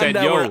there's me and man said,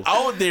 that yo, were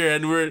out there,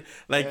 and we're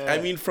like, I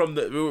mean,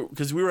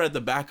 because we were at the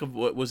back of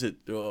what was it,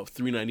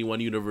 391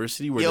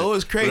 University, where Yo, it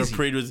was where crazy. the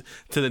parade was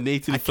to the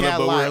Nathan I Phillip,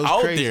 can't but lie, we it were was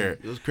out crazy. there.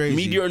 It was crazy.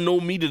 Media or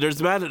no media,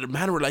 there's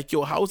man were like,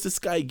 yo, how is this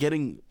guy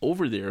getting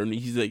over there? And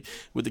he's like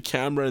with the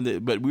camera,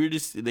 but we were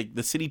just like,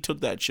 the city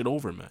took that shit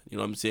over, man. You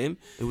know what I'm saying?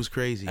 It was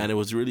crazy. And it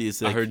was really,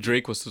 it's I like, heard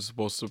Drake was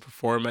supposed to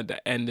perform at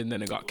the end and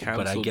then it got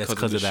canceled. but I guess because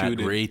because of that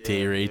shooting. Rate,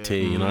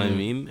 you know what I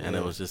mean? And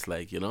it was just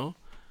like, you know,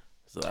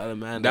 it's a lot of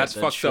man. That's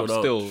that fucked showed up.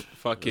 Still, It was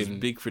fucking.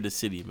 big for the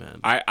city, man.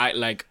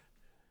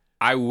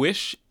 I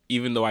wish,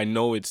 even though I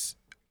know it's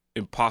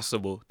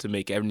impossible to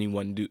make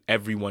everyone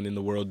in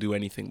the world do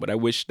anything, but I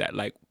wish that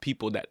like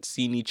people that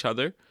seen each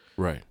other,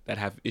 Right. that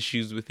have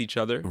issues with each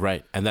other,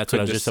 Right. And that's what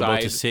I was just about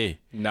to decide say.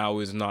 now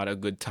is not a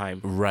good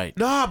time. Right.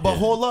 Nah, but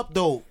hold up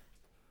though.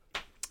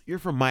 You're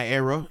from my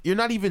era. You're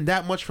not even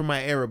that much from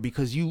my era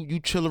because you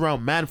chill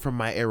around man from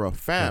my era,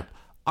 fam.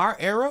 Our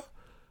era,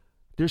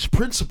 there's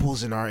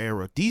principles in our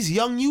era. These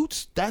young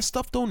youths, that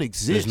stuff don't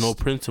exist. There's no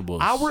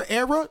principles. Our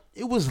era,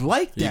 it was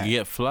like You that. can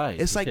get fly.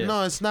 It's like,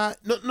 no, it's not.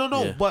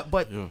 No. Yeah.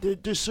 But Yeah.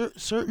 there's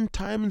certain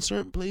time and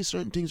certain place,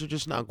 certain things are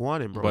just not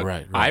going in, bro. But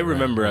Right, I right,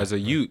 remember right, as a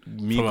youth,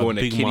 me From a going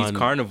to big Kitty's man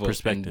Carnival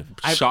perspective.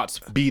 and shots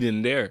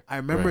beating there. I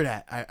remember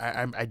that.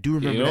 I do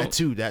remember You know? that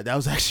too. That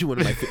was actually one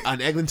of my on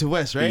Eglinton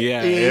West, right?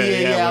 Yeah, yeah.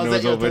 when I it was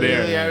was over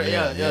there.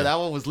 Yeah, that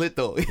one was lit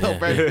though. Yo,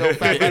 better to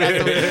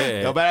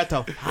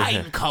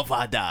find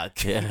cover, dog.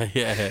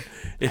 Yeah.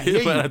 I hear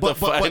you, Man at the but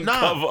fine nah.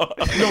 cover.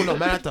 No,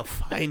 man, at the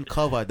fine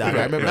cover, dog.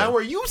 I remember. Man,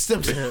 we're used to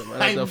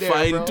fine The there,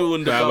 fine bro.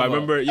 tune. I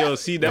remember,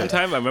 see that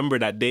time. I remember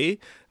that day.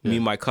 Me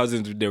and my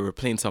cousins, they were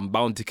playing some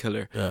Bounty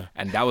Killer,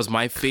 and that was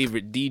my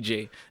favorite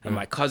DJ. And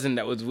my cousin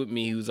that was with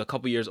me, he was a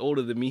couple years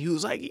older than me. He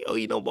was like, "Yo,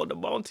 you know about the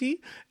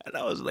Bounty?" And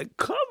I was like,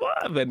 "Come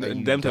on!"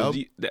 And them times,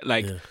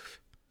 like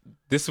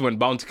This is when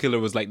Bounty Killer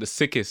was like the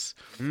sickest.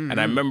 And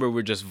I remember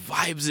we're just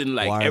vibes-ing,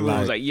 like Wildlife. everyone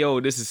was like, yo,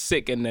 this is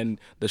sick. And then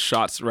the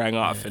shots rang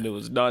off and it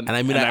was done. And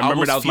I mean, I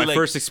remember that was almost my feel like-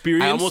 first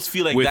experience I almost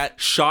feel like with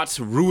that- shots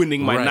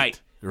ruining my Right,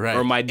 night right.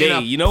 or my day.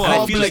 You know, And I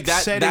I'll feel be like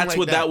that. setting That's like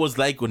what that. that was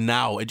like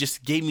now. It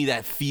just gave me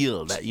that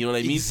feel that you know what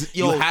I mean.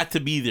 Yo, you had to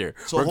be there,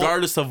 so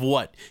regardless of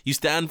what you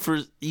stand for.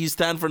 You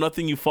stand for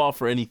nothing. You fall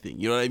for anything.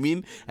 You know what I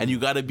mean. And you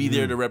got to be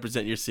there to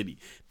represent your city.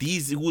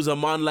 Who's a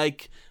man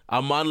like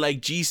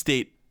G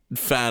State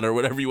fan or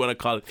whatever you want to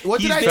call it.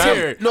 What did He's I tell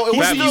there. you? No, it He's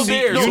wasn't still easy.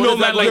 there. No, So you what know, is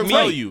that man like gonna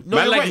tell me. you? No,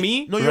 man you're like right.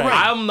 me, No, you're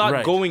right. I'm not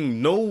Right.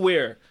 going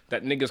nowhere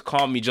that niggas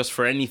call me just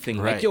for anything.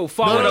 Like, Right. yo,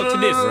 follow No, up to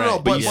this. no,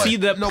 But but- you see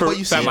the no, but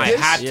you see fam, I this?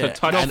 had Yeah. to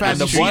touch No, And fam,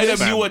 the you see boy this,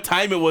 them knew fam. what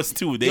time it was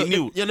too. They Yo,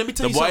 knew. yo, let me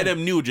tell the you boy something.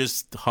 them knew.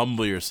 Just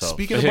humble yourself.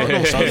 Speaking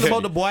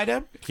about the boy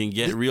them, Can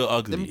get real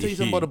ugly. let me tell you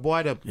something about the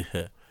boy them.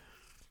 Yeah.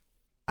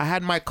 I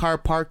had my car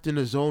parked in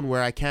a zone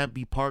where I can't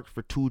be parked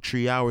for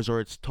 2-3 hours or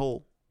it's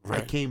towed. I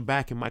Right. came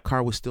back and my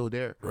car was still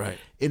there. Right.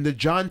 In the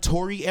John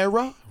Tory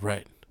era,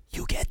 Right.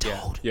 you get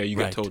towed. Yeah, you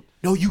Right. get told.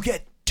 No, you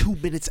get 2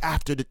 minutes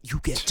after you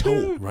get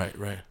towed. Right.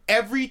 Right.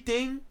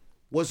 Everything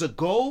was a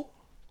go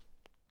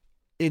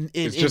in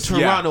just,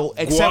 Toronto,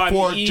 yeah, except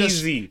go on for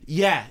easy.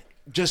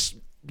 just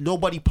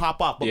nobody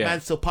pop up, but Yeah.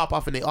 man still pop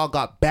off and they all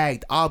got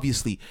bagged.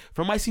 Obviously,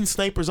 from I seen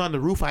snipers on the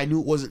roof, I knew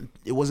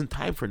it wasn't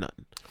time for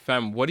nothing.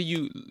 Fam, what do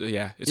you? Yeah, it's You know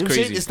what I'm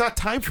crazy. saying? It's not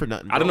time for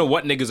nothing. I don't bro. know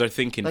what niggas are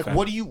thinking. Like, fam.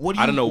 what do you?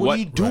 I don't know what are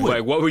you doing?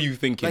 Like, what were you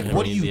thinking? Like,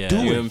 what are you Yeah.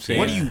 doing? You know what I'm saying?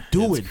 What are you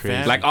doing, It's crazy.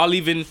 fam? Like, I'll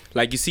even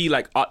like you see,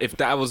 like if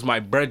that was my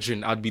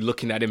brethren, I'd be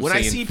looking at him when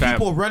saying, I see fam,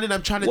 people running,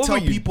 I'm trying to what tell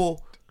were you-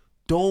 people,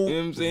 don't You know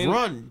what I'm saying?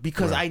 run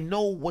because Right. I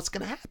know what's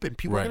gonna happen.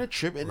 People Right. are gonna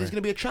trip and there's Right.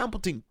 gonna be a trample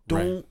thing.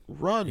 Don't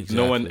run. Exactly.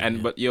 no one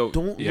and but yo,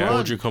 Don't yeah. run.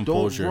 Hold your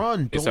composure. Don't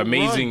run. It's Don't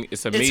amazing. run.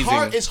 It's amazing.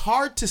 It's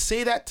hard to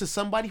say that to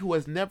somebody who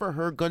has never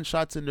heard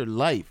gunshots in their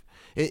life.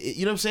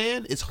 You know what I'm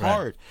saying? It's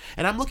hard.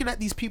 And I'm looking at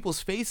these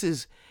people's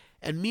faces,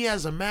 and me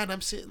as a man, I'm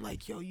sitting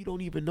like, yo, you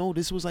don't even know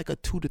this was like a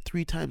 2 to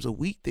 3 times a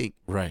week thing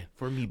Right.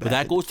 for me. But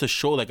that goes to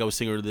show, like I was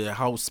saying earlier,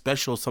 how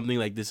special something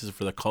like this is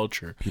for the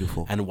culture.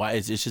 Beautiful. And why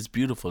it's just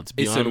beautiful. It's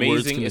It's beyond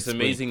words amazing. can It's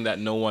explain. amazing that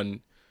no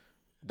one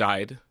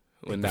died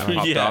when that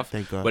popped Yeah. off.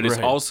 Thank God. But it's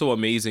Right. also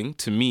amazing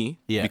to me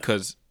Yeah.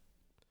 because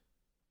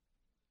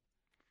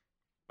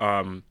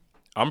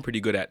I'm pretty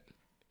good at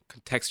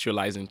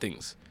contextualizing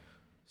things.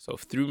 So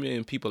if 3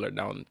 million people are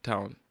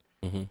downtown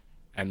Mhm.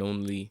 and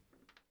only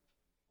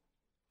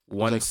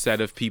one set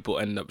of people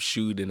end up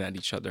shooting at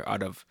each other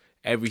out of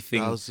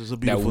everything That was a that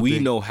beautiful we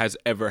thing. know has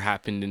ever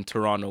happened in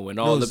Toronto and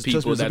No, all it the was- trust me,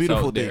 people it was a that's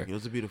beautiful out thing. there. It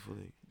was a beautiful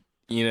thing.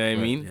 You know what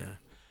I mean? Yeah.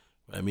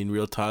 I mean,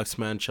 real talks,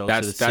 man. Shouts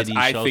to the That's city.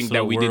 I shouts think to that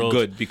the we did world.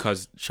 good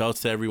because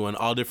Shouts to everyone,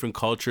 all different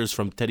cultures,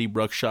 from Teddy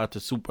Bruckshot to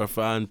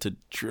Superfan to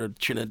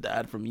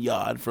Trinidad, from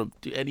Yard, from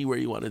anywhere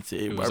you want to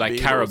say. It was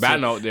like Barbados.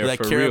 Carabana out there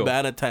Like for real.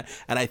 Carabana time,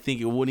 and I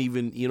think it wouldn't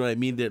even, you know what I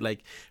mean? That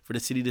like for the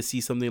city to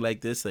see something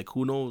like this, like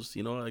who knows?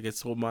 You know, like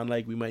it's so man,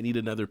 like we might need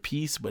another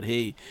piece, but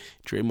hey,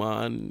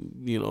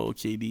 Draymond, you know,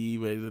 KD,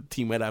 the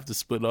team might have to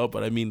split up.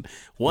 But I mean,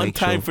 one Make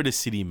time sure. for the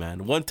city,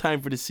 man. One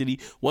time for the city.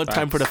 One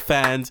time for the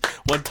fans.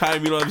 One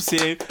time, you know what I'm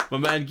saying?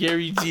 My man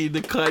Gary G, the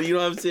cut. You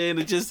know what I'm saying?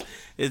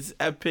 It's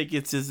epic.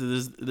 It's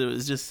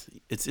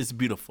it's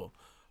beautiful.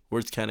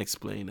 Words can't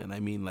explain. And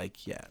I mean,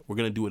 like, yeah, we're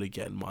gonna do it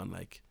again, man.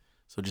 Like,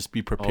 so just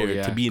be prepared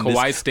yeah. to be in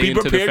Kawhi this. staying Be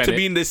to prepared defend to it.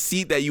 be in the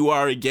seat that you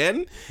are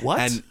again. What?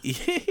 And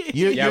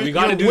Yeah, we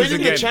gotta do this winning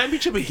again. the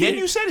championship again.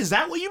 You said, is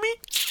that what you mean?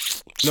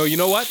 no, you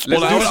know what?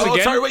 Let's Hold do on, this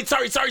again. sorry, wait,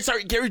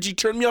 sorry. Gary G,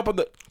 turn me up on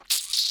the.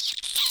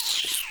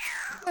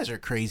 You guys are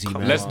crazy,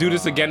 man. Let's do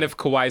this again if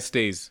Kawhi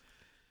stays.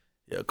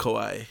 Yeah,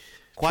 Kawhi.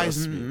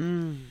 Kawhi's, Trust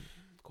me.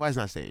 Kawhi's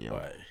not saying, yo.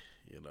 Kawhi,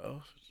 you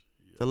know.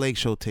 The Lake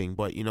Show thing,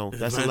 but you know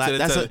that's Man a said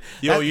that's it's a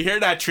yo. that- You hear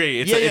that, Trey?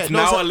 It's, Yeah, it's yeah,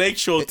 no, now it's a a- Lake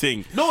Show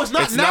thing. No, it's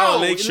not It's now. now a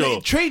Lake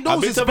Show. Trey knows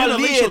a bit it's of been a a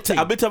Lake Show late, thing.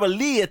 a bit of a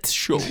late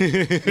show.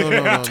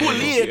 No, Too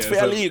late for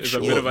a late It's show.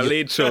 a bit of a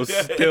late show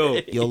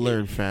still. You'll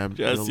learn, fam.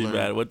 Trust You'll me, learn.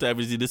 man. What time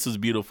is it? This was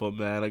beautiful,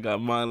 man. I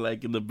got mine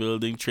like in the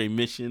building. Trey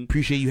Mission.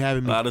 Appreciate you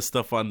having A me. lot of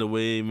stuff on the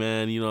way,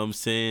 man. You know what I'm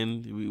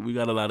saying? We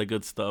got a lot of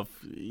good stuff.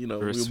 You know,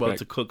 we're about Respect.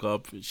 to cook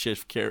up.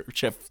 Chef Curry.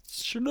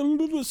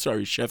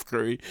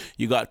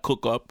 You got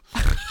cook up.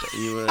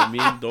 You know what I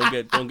mean?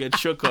 Don't get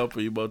shook up,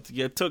 or you about to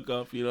get took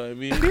up. You know what I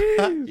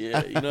mean?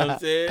 Yeah, you know what I'm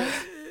saying?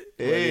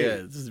 Hey. Yeah,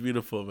 this is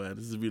beautiful, man.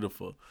 This is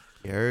beautiful.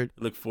 You heard?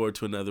 Look forward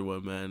to another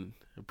one, man.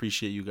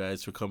 Appreciate you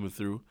guys for coming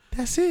through.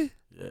 That's it.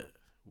 Yeah,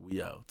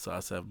 we out.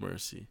 Sauce have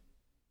mercy.